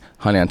have the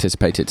highly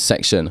anticipated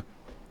section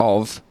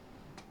of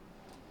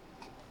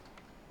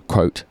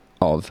Quote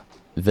of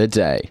the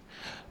Day.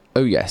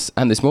 Oh yes,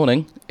 and this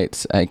morning,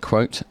 it's a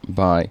quote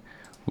by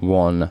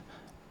one,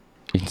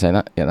 you can say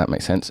that, yeah, that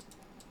makes sense,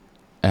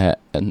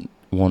 and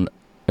one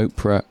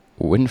Oprah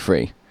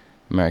Winfrey,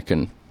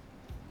 American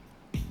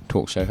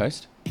talk show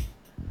host.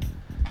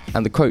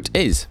 And the quote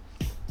is,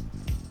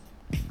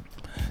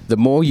 "The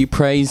more you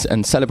praise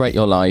and celebrate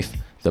your life,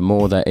 the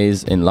more there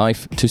is in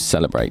life to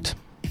celebrate."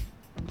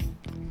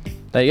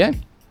 There you go.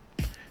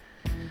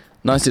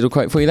 Nice little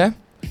quote for you there.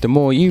 The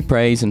more you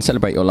praise and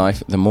celebrate your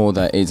life, the more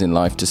there is in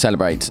life to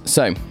celebrate.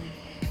 So,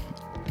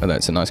 oh,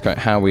 that's a nice quote.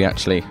 How are we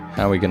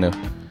going to...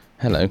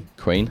 Hello,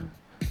 Queen.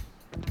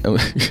 Oh.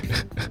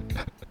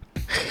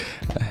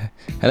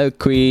 Hello,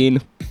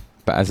 Queen.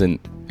 But as in...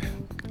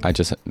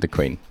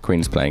 the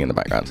Queen's playing in the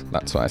background.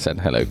 That's why I said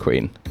hello,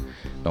 Queen.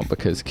 Not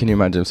because, can you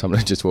imagine if someone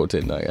had just walked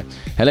in? No, yeah.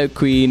 Hello,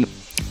 Queen.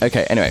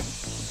 Okay, anyway.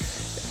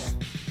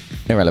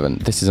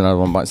 Irrelevant. This is another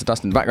one bites the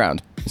dust in the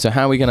background. So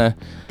how are we going to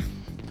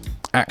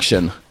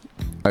action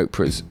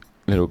Oprah's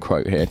little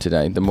quote here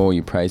today? The more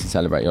you praise and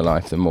celebrate your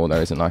life, the more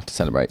there is in life to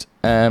celebrate.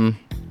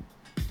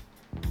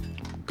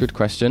 Good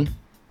question.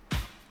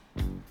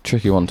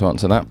 Tricky one to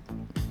answer that.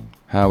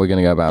 How are we going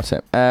to go about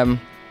it?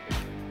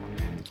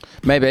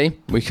 Maybe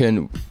we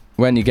can,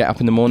 when you get up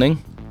in the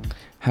morning,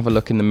 have a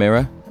look in the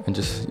mirror and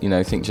just,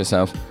 think to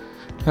yourself,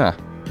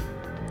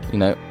 you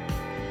know,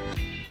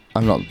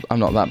 I'm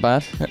not that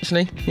bad,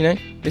 actually, you know.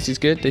 This is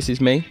good, this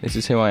is me, this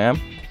is who I am.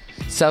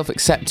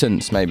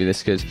 Self-acceptance, maybe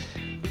this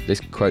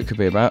quote could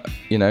be about,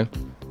 you know,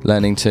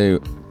 learning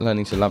to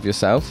love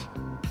yourself.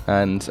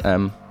 And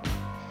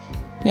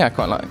yeah, I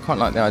quite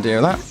like the idea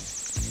of that.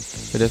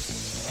 Bit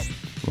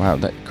of, wow,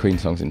 that Queen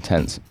song's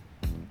intense.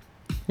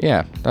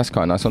 Yeah, that's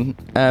quite a nice one.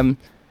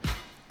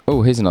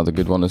 Oh, here's another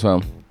good one as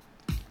well.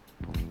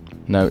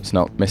 No, it's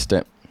not. Missed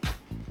it.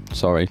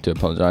 Sorry, do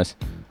apologise.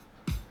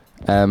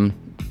 Oh,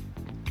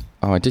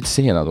 I did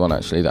see another one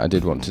actually that I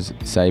did want to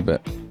say,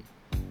 but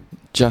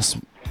just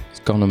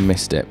gone and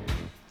missed it.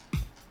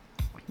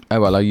 Oh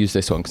well, I'll use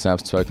this one because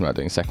I've spoken about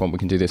doing a second one. We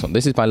can do this one.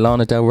 This is by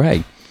Lana Del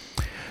Rey.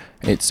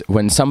 It's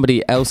when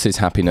somebody else's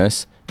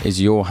happiness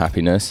is your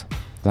happiness,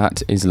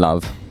 that is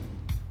love.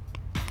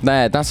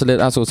 There, that's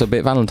also a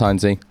bit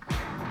Valentine's-y.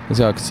 As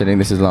well, considering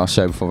this is the last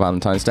show before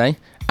Valentine's Day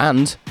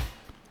and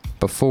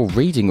before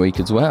reading week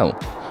as well.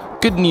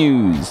 Good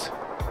news.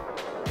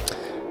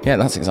 Yeah,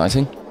 that's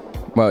exciting.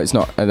 Well, it's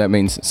not. That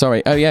means,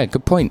 sorry. Oh yeah,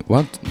 good point.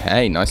 Well,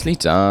 hey, nicely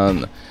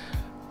done. Not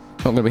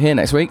going to be here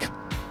next week.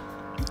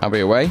 I'll be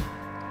away.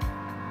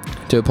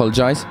 Do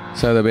apologise.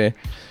 So there'll be a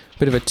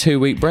bit of a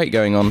 2-week break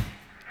going on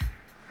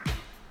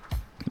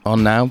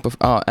now.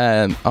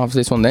 After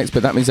this one next,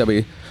 but that means there'll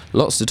be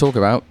lots to talk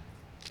about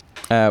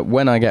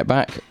when I get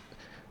back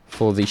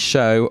for the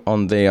show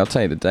on the. I'll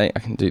tell you the date. I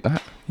can do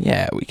that.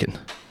 Yeah, we can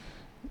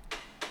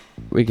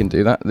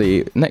do that.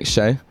 The next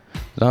show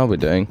that I'll be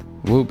doing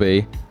will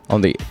be on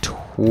the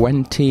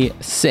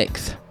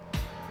 26th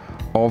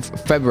of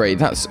February.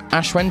 That's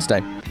Ash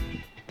Wednesday.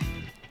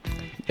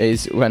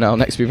 Is when I'll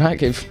next be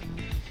back, if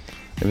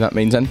that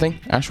means anything.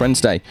 Ash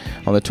Wednesday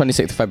on the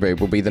 26th of February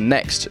will be the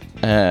next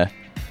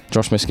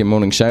Josh Miskin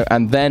Morning Show,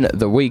 and then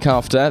the week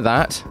after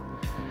that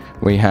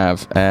we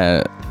have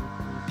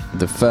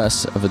the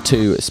first of the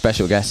 2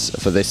 special guests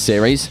for this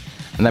series,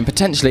 and then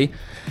potentially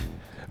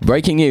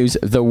breaking news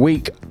the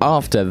week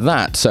after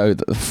that, so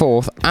the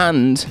 4th,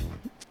 and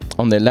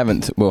on the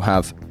 11th we'll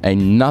have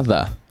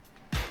another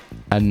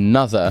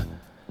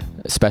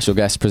special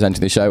guest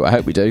presenting the show. I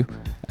hope we do.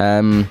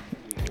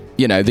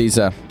 You know, these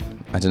are,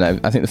 I don't know,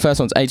 I think the first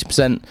one's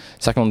 80%,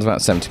 second one's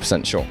about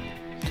 70% sure.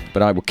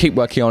 But I will keep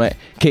working on it,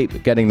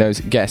 keep getting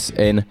those guests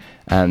in,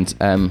 and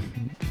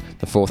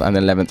the 4th and the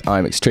 11th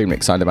I'm extremely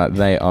excited about.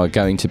 They are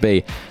going to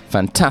be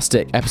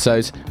fantastic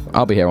episodes.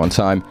 I'll be here on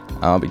time.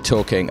 I'll be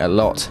talking a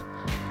lot.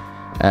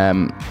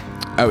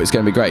 It's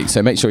going to be great.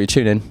 So make sure you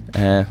tune in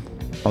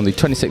on the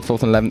 26th,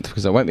 4th and 11th,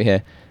 because I won't be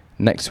here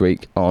next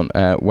week on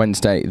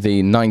Wednesday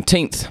the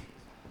 19th.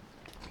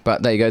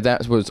 But there you go.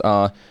 That was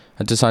I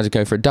decided to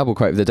go for a double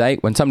quote of the day.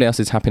 When somebody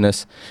else's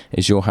happiness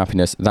is your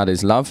happiness, that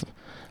is love.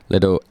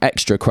 Little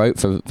extra quote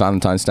for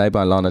Valentine's Day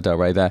by Lana Del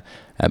Rey there.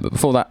 But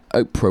before that,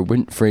 Oprah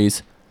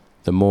Winfrey's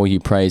 "The more you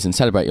praise and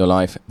celebrate your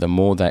life, the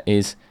more there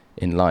is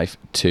in life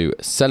to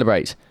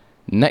celebrate."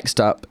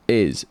 Next up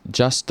is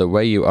 "Just the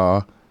Way You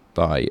Are"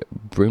 by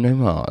Bruno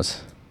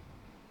Mars.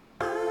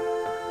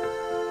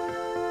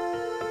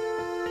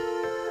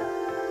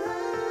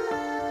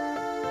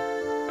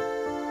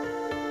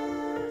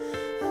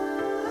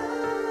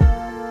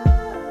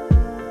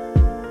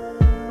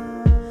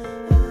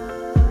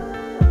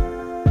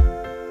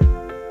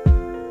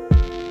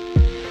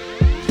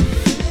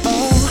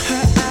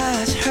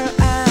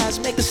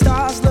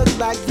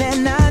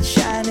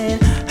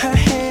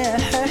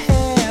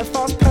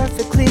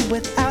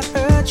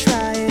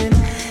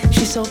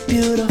 So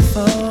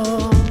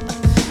beautiful,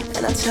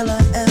 and I tell her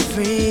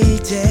every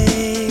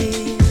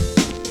day.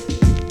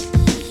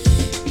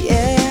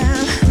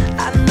 Yeah,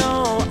 I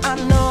know,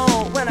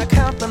 when I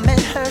compliment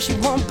her, she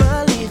won't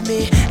believe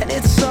me. And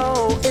it's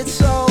so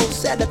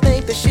sad to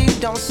think that she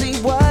don't see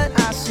what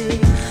I see.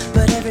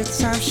 But every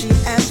time she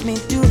asks me,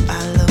 do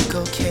I look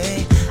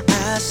okay?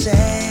 I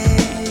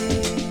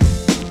say,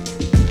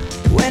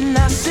 when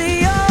I see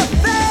your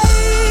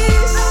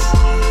face,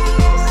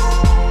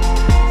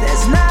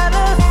 there's not a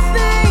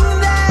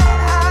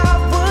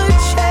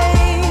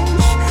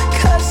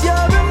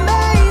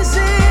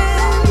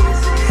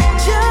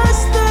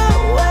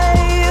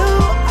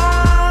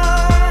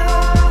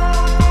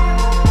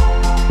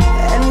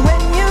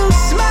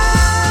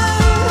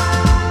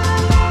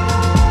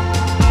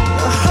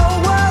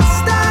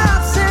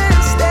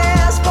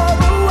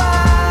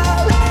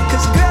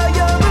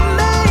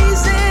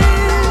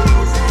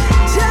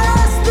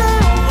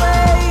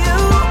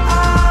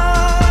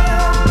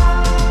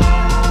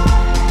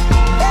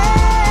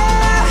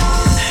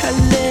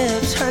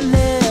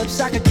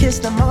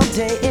them all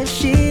day if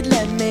she'd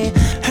let me.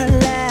 Her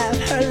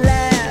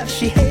laugh,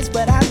 she hates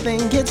but I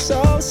think it's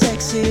so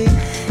sexy.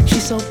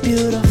 She's so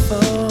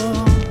beautiful,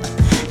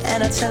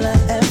 and I tell her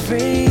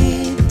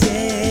every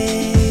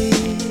day.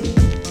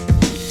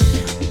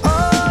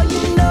 Oh,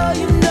 you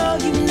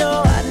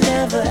know, I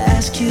never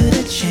ask you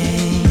to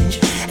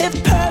change.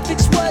 If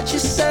perfect's what you're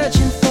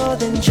searching for,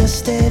 then just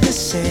stay the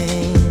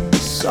same.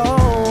 So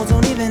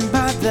don't even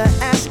bother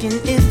asking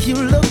if you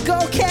look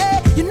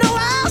okay. You know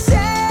I'll say,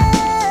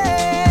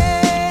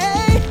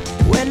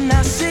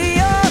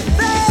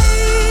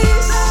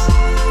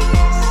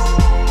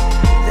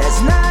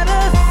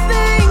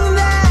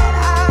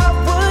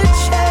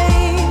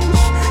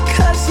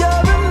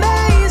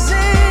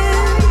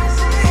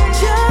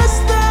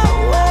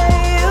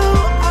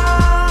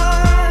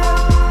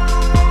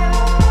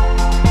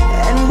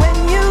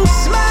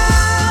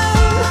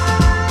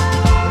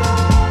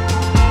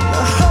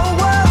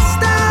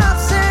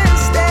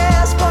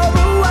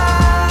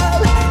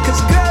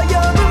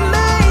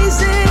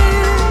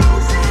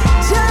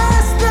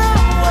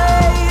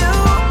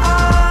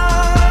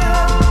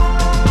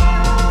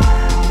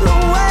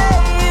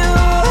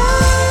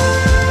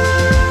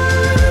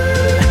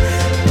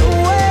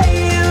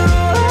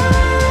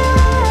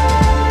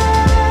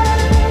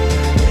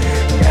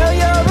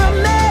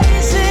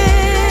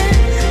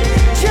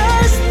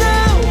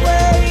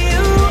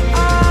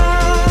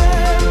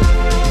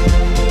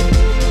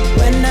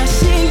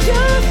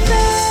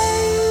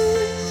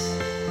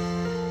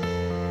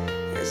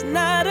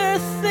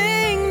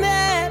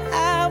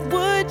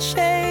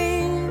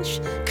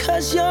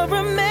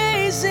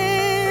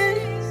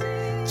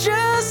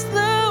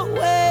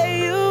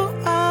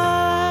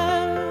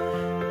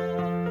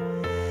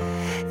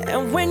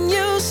 And when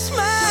you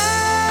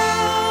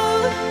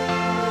smile,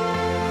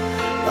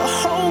 the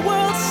whole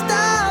world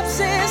stops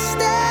and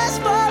stares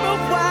for a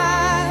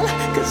while.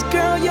 'Cause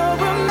girl, you're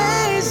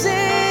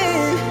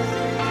amazing,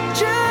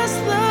 just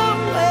the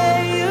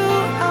way you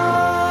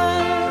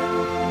are.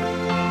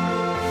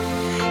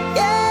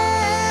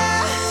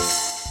 Yeah.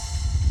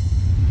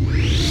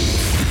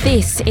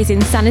 This is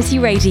Insanity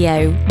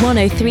Radio,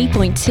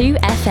 103.2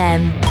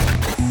 FM.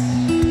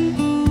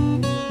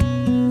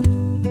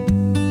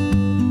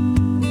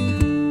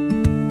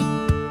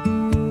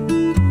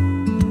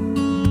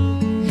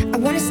 I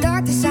wanna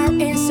start this out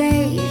and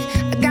say,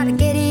 I gotta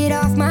get it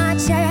off my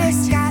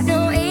chest. Got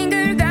no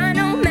anger, got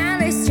no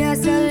malice,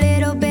 just a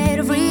little bit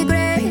of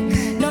regret.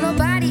 No,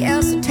 nobody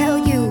else will tell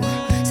you,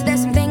 so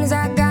there's some things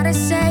I gotta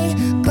say.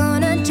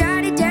 Gonna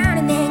jot it down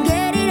and then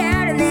get it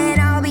out, and then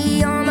I'll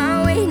be on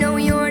my way. No,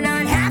 you're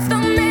not half the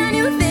man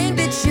you think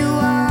that you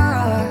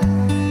are,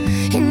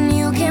 and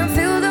you can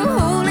fill the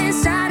hole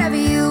inside of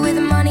you with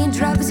money,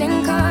 drugs,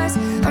 and cars.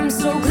 I'm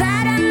so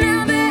glad I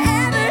never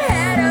ever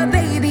had a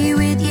baby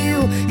with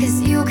you,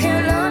 'cause you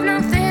can't love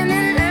nothing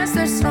unless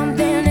there's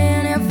something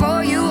in it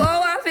for you.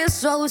 Oh, I feel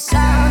so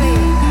sorry,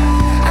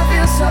 I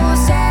feel so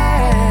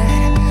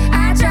sad.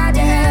 I tried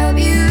to help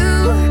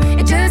you,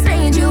 it just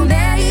made you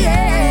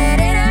mad,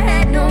 and I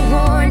had no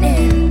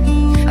warning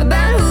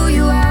about who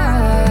you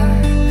are.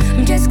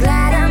 I'm just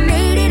glad I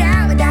made it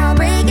out without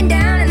breaking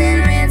down, and then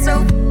ran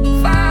so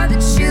far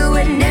that you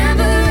would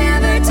never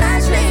ever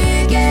touch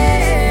me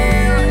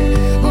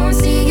again. Won't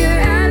see your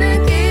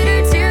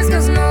alligator tears,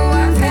 'cause no,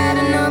 I've had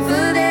enough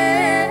of them.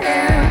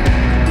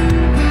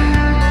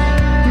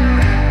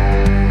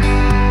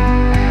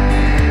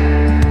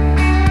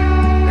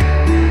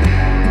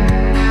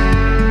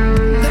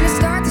 I'm gonna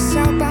start this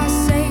out by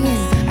saying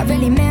I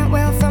really meant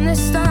well from the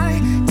start.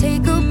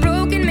 Take a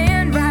broken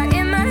man right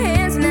in my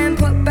hands and then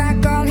put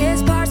back all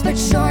his parts. But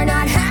you're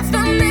not half the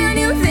man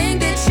you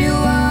think that you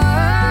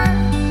are,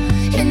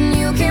 and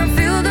you can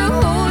fill the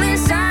hole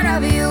inside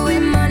of you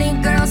with money,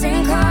 girls,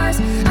 and cars.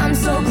 I'm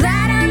so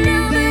glad I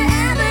never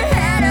ever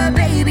had a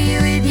baby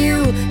with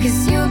you,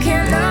 'cause you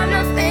can't love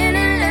nothing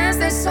unless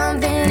there's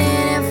something in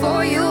it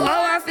for you.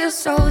 Oh, I feel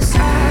so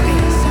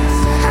sorry,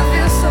 I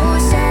feel so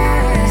sad.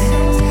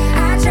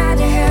 I tried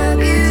to help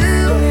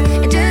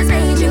you, it just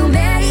made you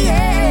mad,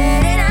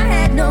 and I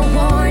had no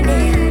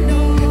warning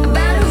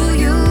about who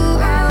you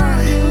are.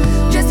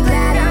 Just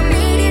glad I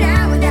made it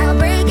out without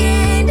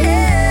breaking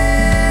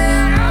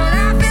down. Oh,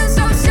 I feel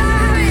so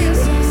sorry,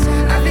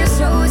 I feel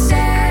so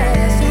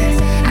sad.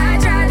 I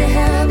tried to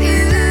help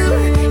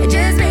you, it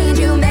just made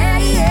you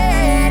mad,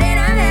 and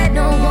I had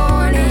no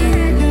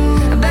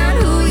warning about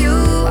who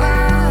you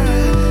are,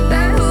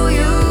 about who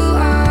you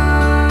are.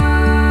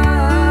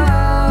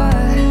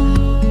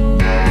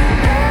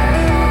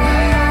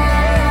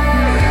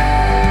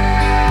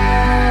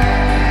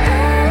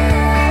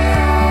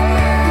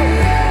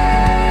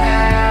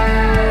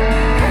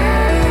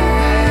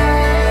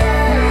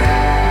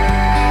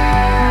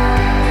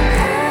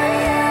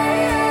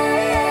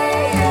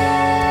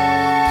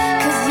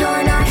 'Cause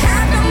you're not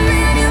half the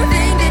man you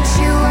think that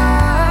you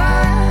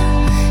are,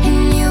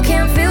 and you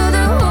can fill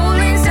the hole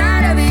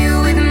inside of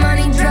you with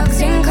money,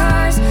 drugs, and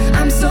cars.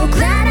 I'm so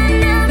glad I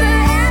never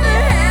ever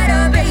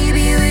had a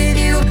baby with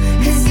you,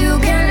 'cause you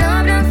can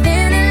love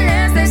nothing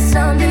unless there's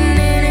something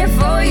in it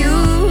for you.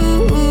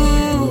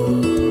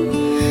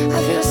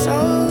 I feel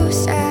so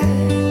sad,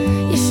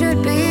 you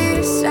should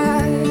be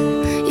sad,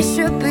 you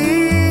should be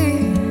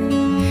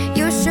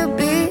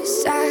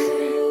sad,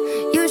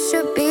 you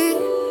should be.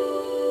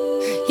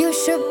 You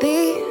should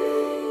be,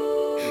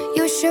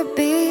 you should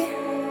be.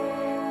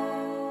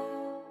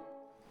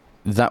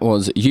 That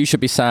was You Should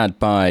Be Sad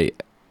by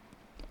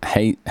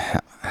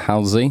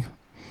Halsey.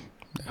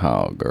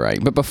 Oh,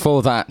 great. But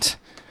before that,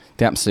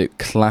 the absolute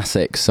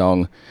classic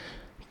song,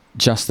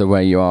 Just the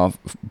Way You Are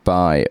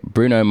by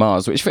Bruno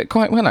Mars, which fit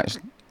quite well,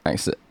 actually.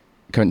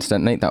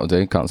 Coincidentally, that'll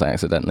do. Can't say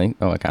accidentally.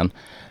 Oh, I can.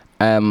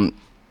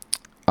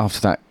 After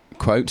that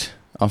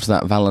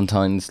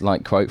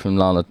Valentine's-like quote from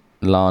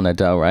Lana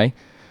Del Rey,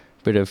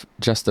 bit of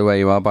Just the Way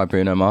You Are by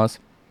Bruno Mars.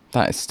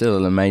 That is still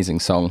an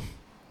amazing song.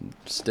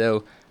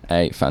 Still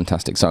a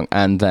fantastic song.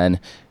 And then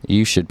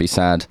You Should Be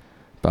Sad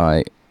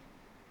by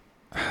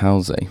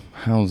Halsey.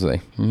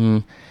 Halsey.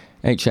 Let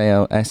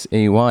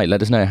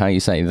us know how you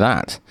say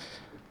that.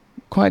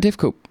 Quite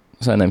difficult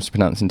surnames to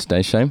pronounce in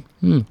today's show.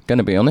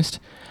 Gonna be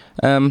honest.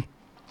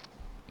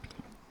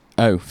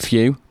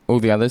 Few. All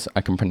the others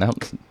I can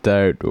pronounce.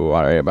 Don't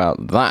worry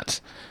about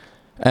that.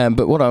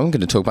 But what I'm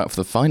going to talk about for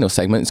the final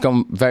segment, it's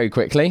gone very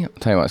quickly. I'll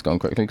tell you why it's gone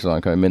quickly, because I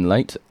came in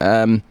late.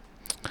 But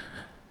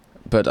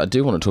I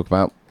do want to talk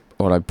about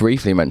what I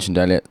briefly mentioned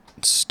earlier.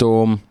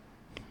 Storm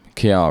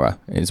Ciara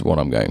is what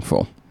I'm going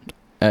for.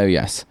 Oh,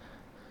 yes.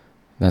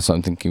 That's what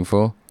I'm thinking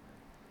for.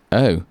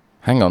 Oh,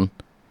 hang on.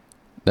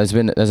 There's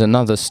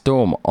another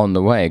storm on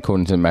the way,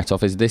 according to the Met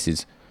Office. This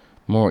is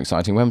more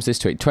exciting. When was this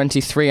tweet?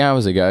 23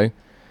 hours ago,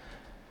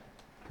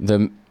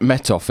 the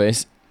Met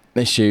Office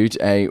issued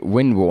a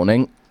wind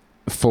warning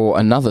for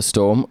another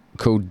storm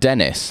called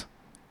Dennis.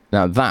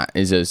 Now that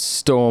is a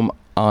storm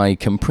I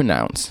can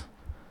pronounce.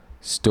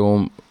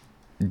 Storm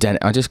Dennis.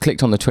 I just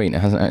clicked on the tweet and it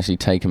hasn't actually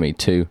taken me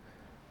to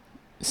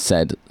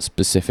said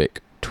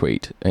specific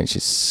tweet, which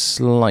is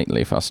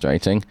slightly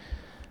frustrating.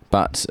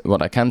 But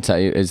what I can tell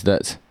you is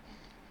that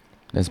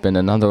there's been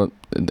another...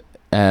 the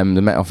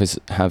Met Office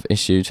have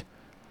issued...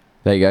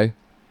 There you go.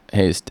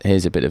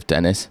 Here's a bit of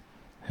Dennis.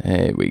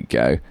 Here we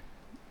go.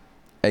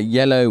 A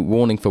yellow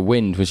warning for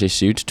wind was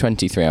issued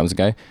 23 hours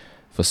ago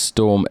for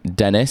Storm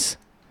Dennis.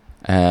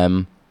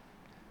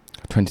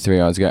 23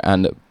 hours ago,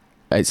 and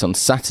it's on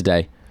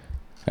Saturday.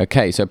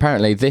 Okay, so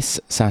apparently this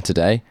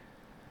Saturday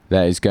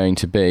there is going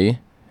to be...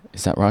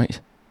 Is that right?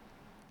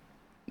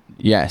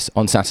 Yes,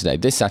 on Saturday.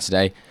 This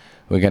Saturday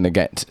we're going to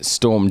get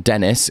Storm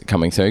Dennis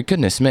coming through.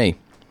 Goodness me.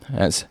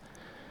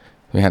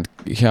 We had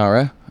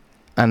Ciara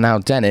and now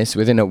Dennis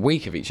within a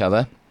week of each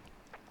other.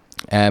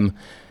 The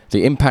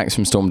impacts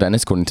from Storm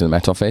Dennis, according to the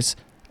Met Office,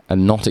 are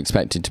not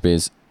expected to be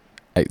as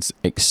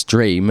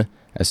extreme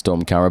as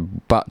Storm Ciara,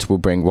 but will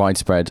bring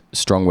widespread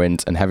strong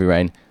winds and heavy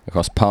rain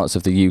across parts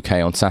of the UK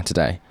on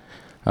Saturday.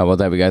 Oh, well,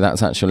 there we go.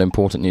 That's actual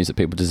important news that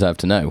people deserve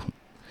to know.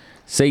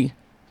 See?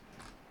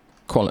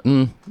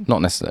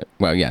 Not necessarily.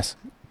 Well, yes.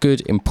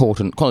 Good,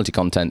 important, quality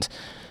content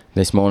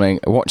this morning.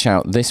 Watch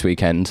out this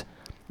weekend.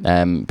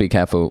 Be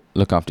careful.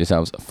 Look after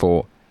yourselves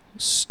for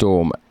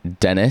Storm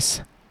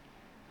Dennis.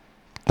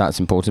 That's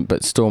important.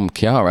 But Storm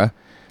Ciara,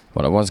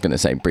 what I was going to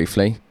say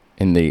briefly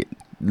in the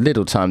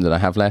little time that I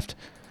have left,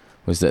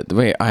 was that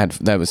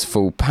there was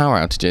full power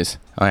outages.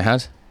 It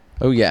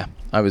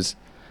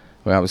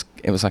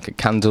was like a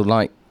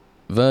candlelight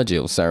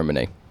Virgil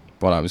ceremony.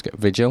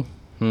 Vigil?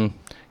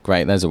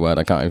 Great, there's a word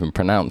I can't even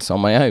pronounce on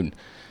my own.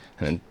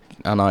 And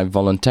I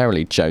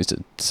voluntarily chose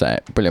to say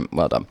it. Brilliant,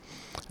 well done.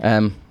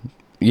 I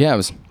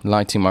was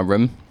lighting my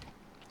room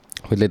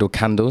with little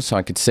candles so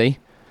I could see.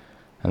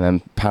 And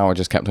then power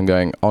just kept on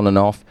going on and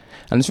off.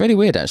 And it's really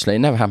weird, actually. It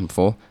never happened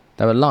before.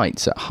 There were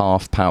lights at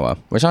half power,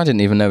 which I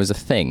didn't even know was a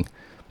thing.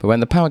 But when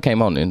the power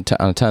came on and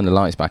I turned the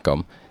lights back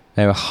on,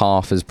 they were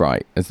half as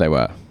bright as they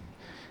were.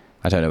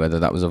 I don't know whether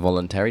that was a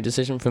voluntary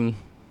decision from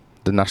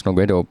the National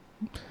Grid or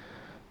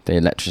the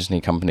electricity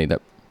company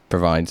that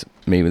provides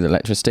me with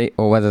electricity,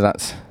 or whether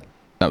that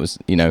was,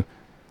 an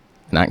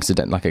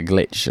accident, like a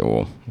glitch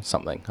or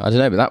something. I don't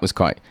know, but that was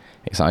quite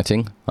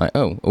exciting. Like,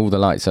 all the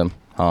lights are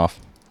half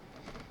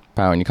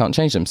power and you can't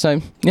change them.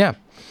 So, yeah,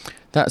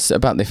 that's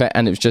about the effect.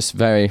 And it was just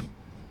very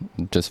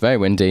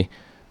windy,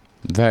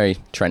 very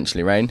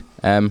trenchly rain.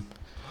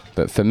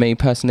 But for me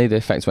personally, the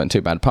effects weren't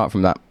too bad, apart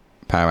from that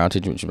power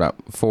outage, which was about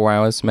 4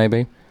 hours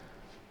maybe.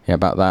 Yeah,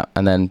 about that.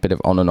 And then a bit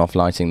of on and off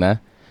lighting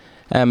there.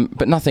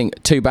 But nothing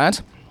too bad.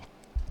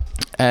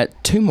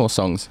 2 more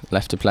songs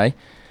left to play.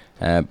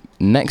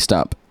 Next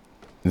up,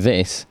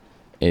 this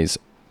is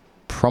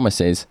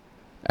Promises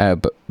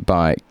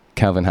by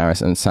Calvin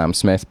Harris and Sam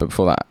Smith. But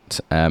before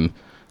that,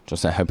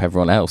 just I hope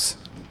everyone else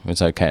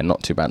was okay and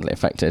not too badly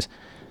affected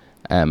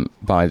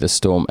by the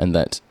storm, and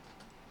that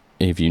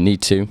if you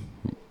need to,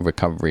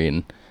 recovery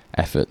and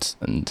efforts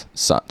and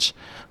such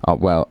are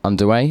well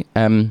underway.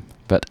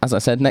 But as I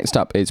said, next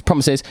up is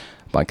Promises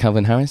by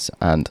Calvin Harris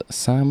and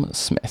Sam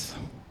Smith.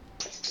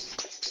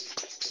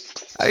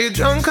 Are you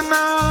drunk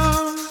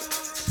enough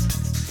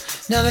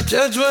now to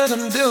judge what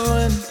I'm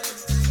doing?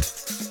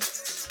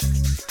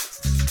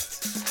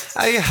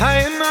 Are you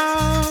high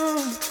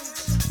enough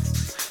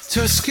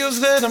to excuse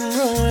that I'm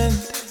ruined?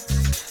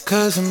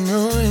 'Cause I'm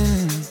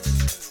ruined.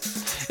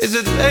 Is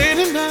it late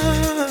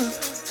enough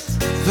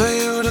for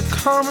you to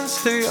come and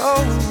stay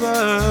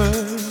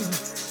over?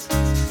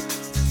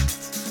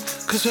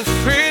 'Cause we're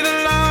free to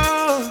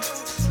love,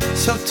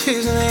 so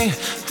tease me.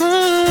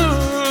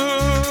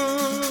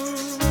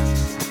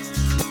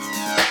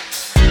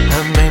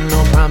 I made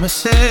no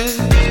promises,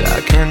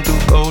 I can't do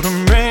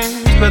golden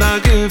rings, but I'll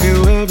give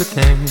you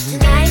everything.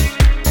 Tonight.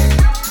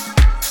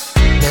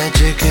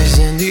 Magic is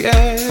in the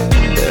air,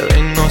 there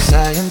ain't no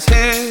science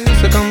here,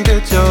 so come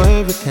get your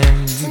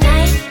everything.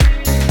 Tonight.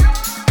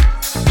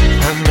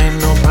 I made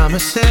no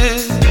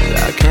promises,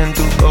 I can't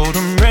do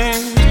golden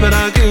rings, but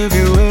I'll give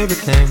you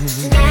everything.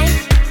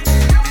 Tonight.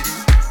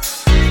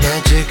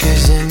 Magic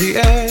is in the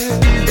air,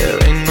 there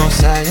ain't no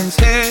science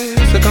here,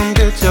 so come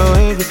get your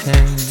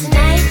everything.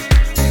 Tonight.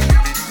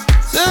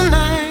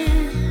 Tonight.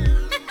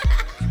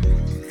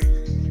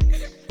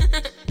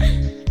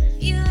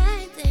 You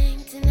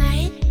acting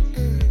tonight.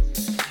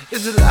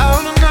 Is it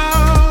loud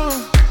enough?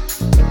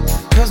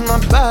 'Cause my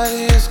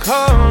body is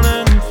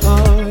calling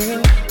for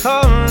you,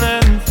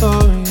 calling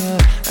for you.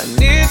 I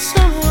need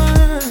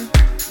someone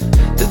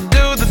to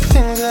do the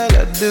things that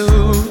I do.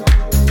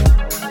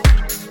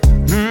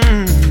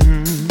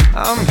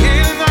 I'm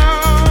healing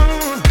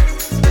on,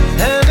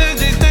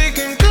 energy's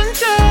taking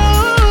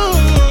control.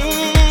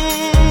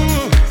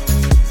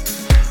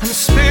 I'm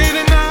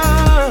speeding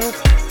up,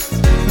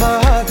 my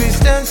heartbeat's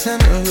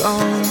dancing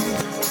along.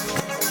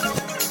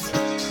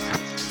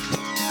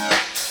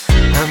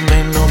 I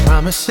made no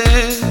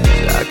promises,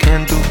 I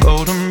can't do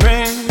golden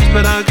rings,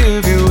 but I'll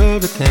give you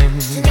everything.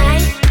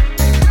 Tonight.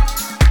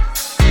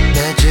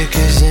 Magic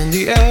is in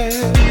in the air.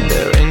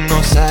 There ain't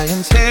no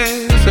science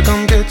here, so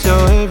come get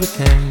your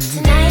everything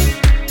tonight.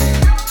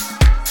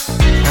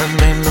 I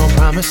made no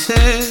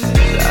promises,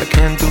 I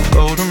can't do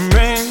golden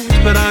rings,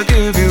 but I'll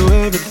give you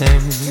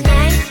everything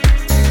tonight.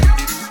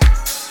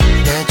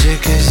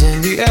 Magic is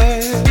in the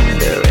air,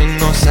 there ain't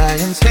no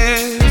science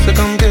here, so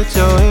come get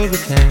your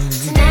everything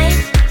tonight.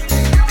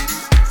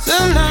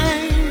 Tonight.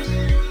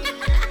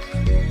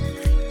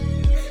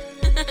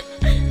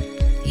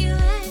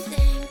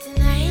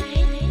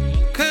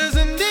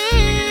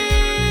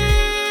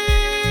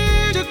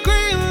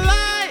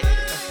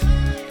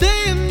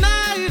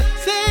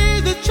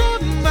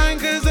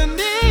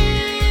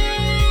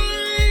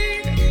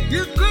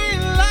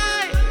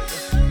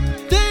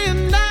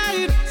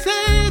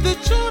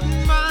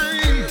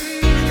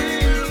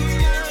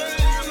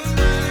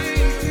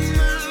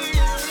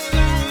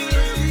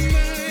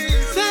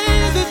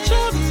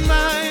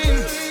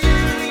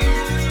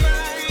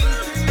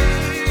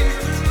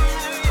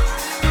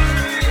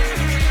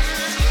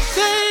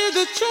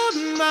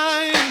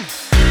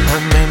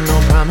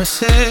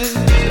 Promises,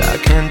 I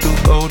can't do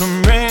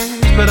golden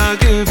rings, but I'll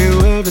give you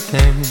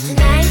everything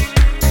tonight.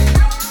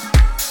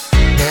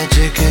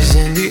 Magic is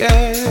in the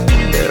air,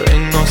 there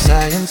ain't no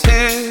science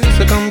here,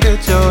 so come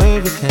get your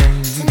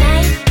everything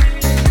tonight.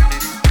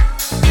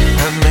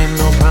 I made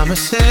no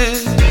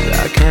promises,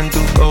 I can't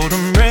do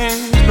golden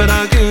rings, but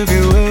I'll give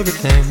you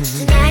everything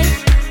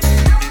tonight.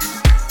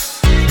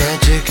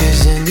 Magic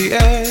is in the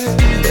air,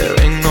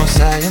 there ain't no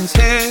science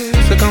here,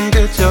 so come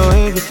get your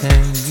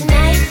everything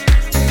tonight.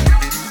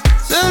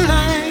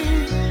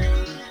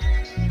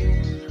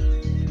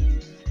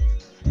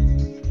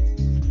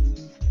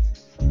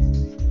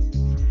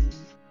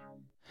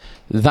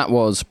 That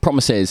was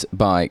Promises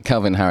by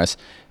Calvin Harris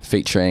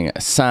featuring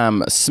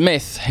Sam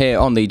Smith here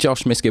on the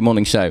Josh Miskin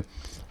Morning Show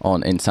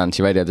on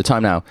Insanity Radio. The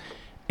time now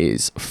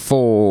is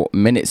 4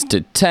 minutes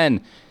to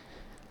 10.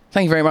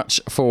 Thank you very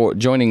much for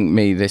joining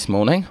me this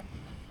morning.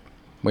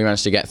 We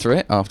managed to get through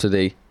it after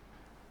the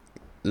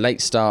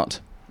late start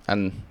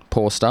and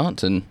poor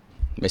start and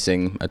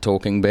missing a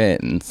talking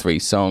bit and 3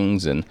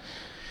 songs.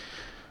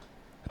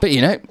 But,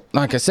 you know,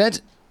 like I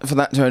said, for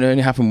that to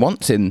only happen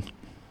once in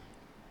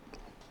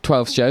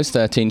 12 shows,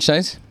 13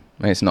 shows,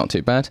 it's not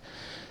too bad.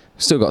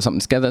 Still got something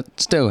together.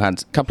 Still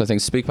had a couple of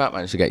things to speak about.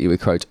 Managed to get you a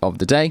quote of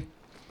the day.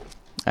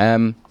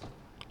 You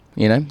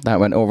know, that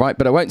went all right.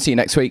 But I won't see you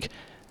next week.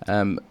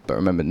 But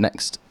remember,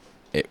 next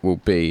it will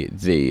be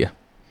the...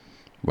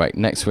 Wait,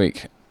 next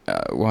week...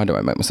 why do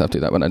I make myself do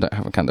that when I don't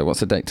have a calendar?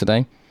 What's the date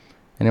today?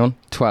 Anyone?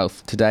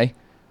 12th today.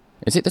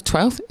 Is it the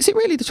 12th? Is it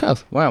really the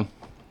 12th? Wow.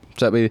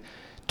 So it'll be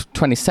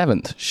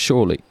 27th,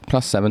 surely.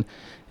 Plus 7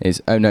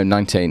 is... Oh, no,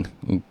 19.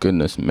 Oh,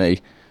 goodness me.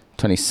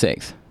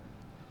 26th.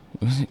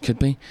 It could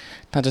be.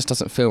 That just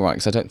doesn't feel right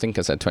because I don't think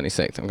I said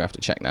 26th. I'm going to have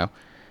to check now.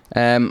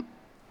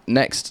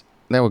 Next,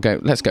 there we go.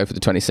 Let's go for the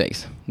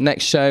 26th.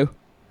 Next show,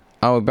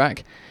 I'll be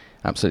back.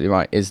 Absolutely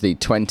right. Is the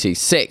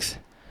 26th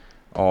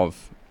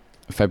of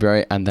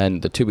February. And then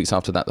the 2 weeks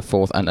after that, the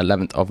 4th and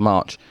 11th of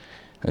March,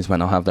 is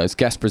when I'll have those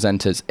guest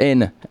presenters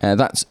in.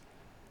 That's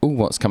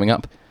what's coming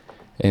up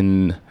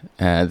in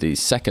the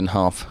second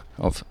half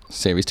of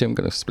Series 2. I'm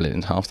going to split it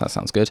in half. That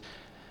sounds good.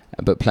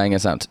 But playing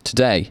us out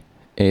today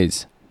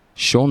is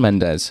Shawn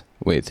Mendes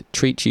with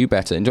Treat You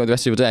Better. Enjoy the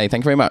rest of your day.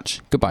 Thank you very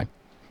much. Goodbye.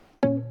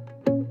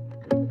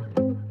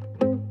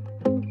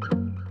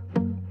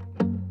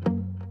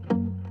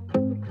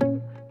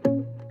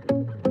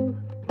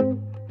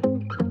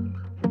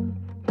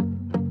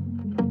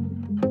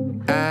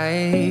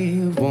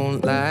 I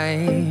won't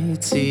lie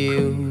to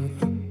you.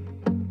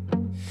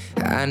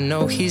 I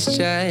know he's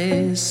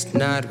just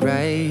not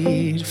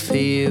right for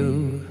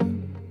you.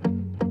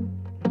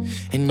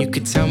 And you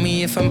could tell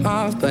me if I'm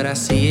off, but I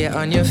see it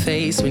on your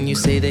face when you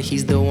say that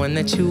he's the one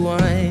that you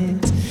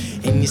want.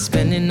 And you're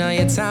spending all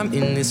your time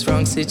in this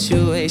wrong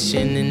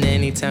situation, and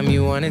anytime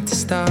you want it to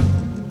stop,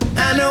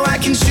 I know I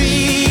can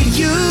treat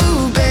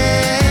you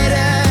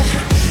better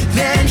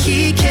than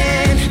he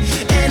can.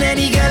 And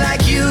any girl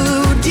like you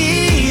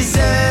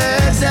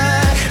deserves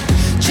a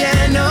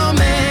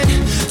gentleman.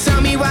 Tell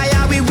me, why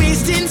are we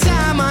wasting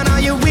time on all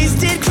your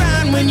wasted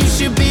crown when you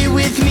should be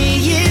with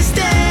me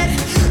instead?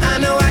 I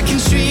know I can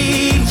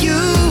treat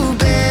you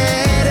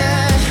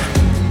better,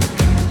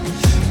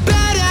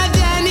 better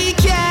than he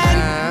can.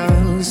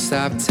 I'll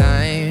stop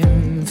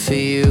time for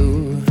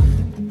you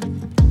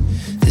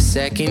the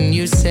second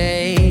you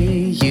say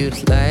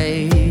you'd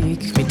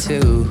like me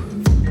to.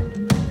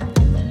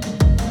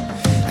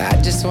 I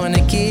just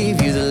wanna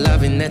give you the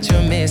loving that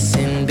you're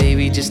missing,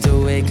 baby, just to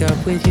wake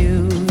up with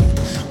you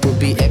will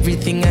be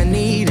everything I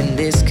need, and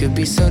this could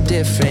be so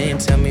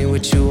different. Tell me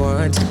what you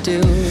want to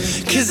do,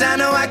 'cause I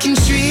know I can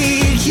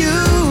treat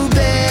you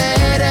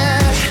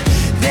better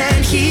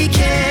than he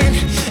can.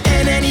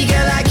 And any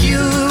girl like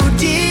you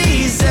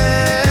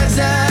deserves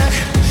a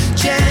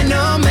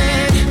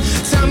gentleman.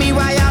 Tell me,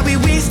 why are we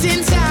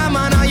wasting time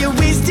on all your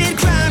wasted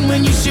crown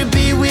when you should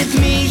be with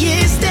me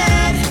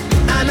instead?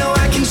 I know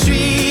I can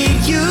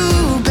treat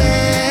you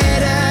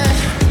better,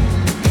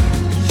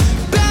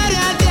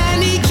 better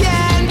than he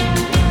can.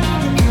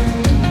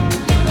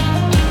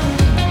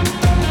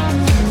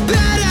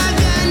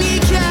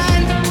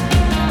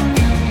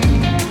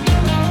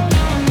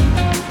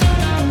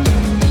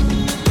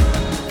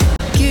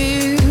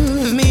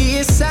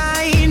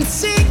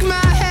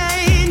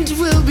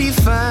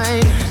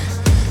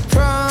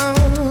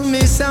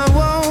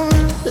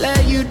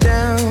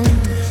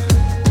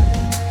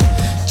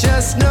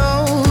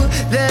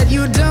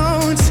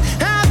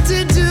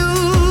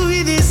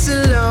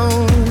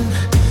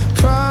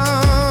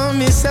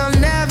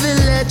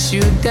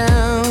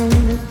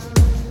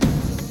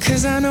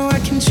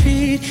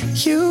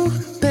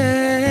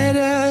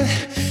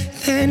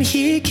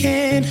 he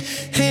can.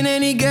 And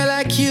any girl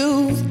like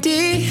you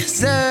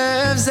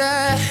deserves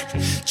a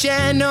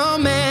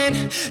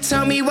gentleman.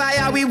 Tell me, why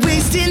are we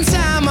wasting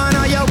time on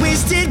all your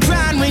wasted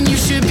grind when you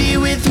should be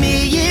with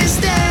me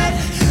instead?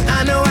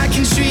 I know I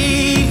can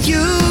treat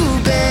you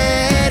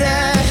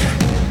better,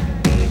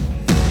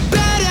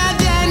 better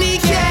than he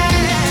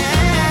can.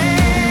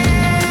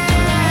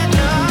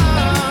 No,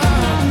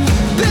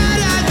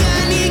 better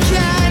than he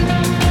can.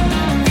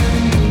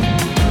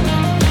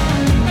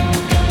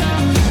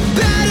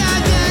 Better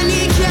than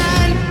he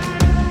can.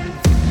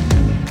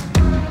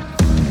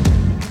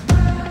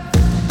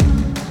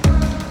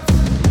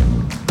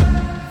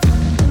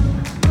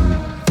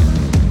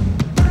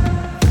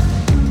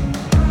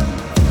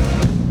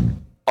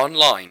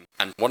 Online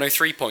and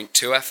 103.2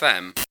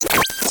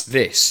 FM.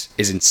 This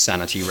is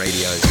Insanity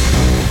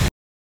Radio.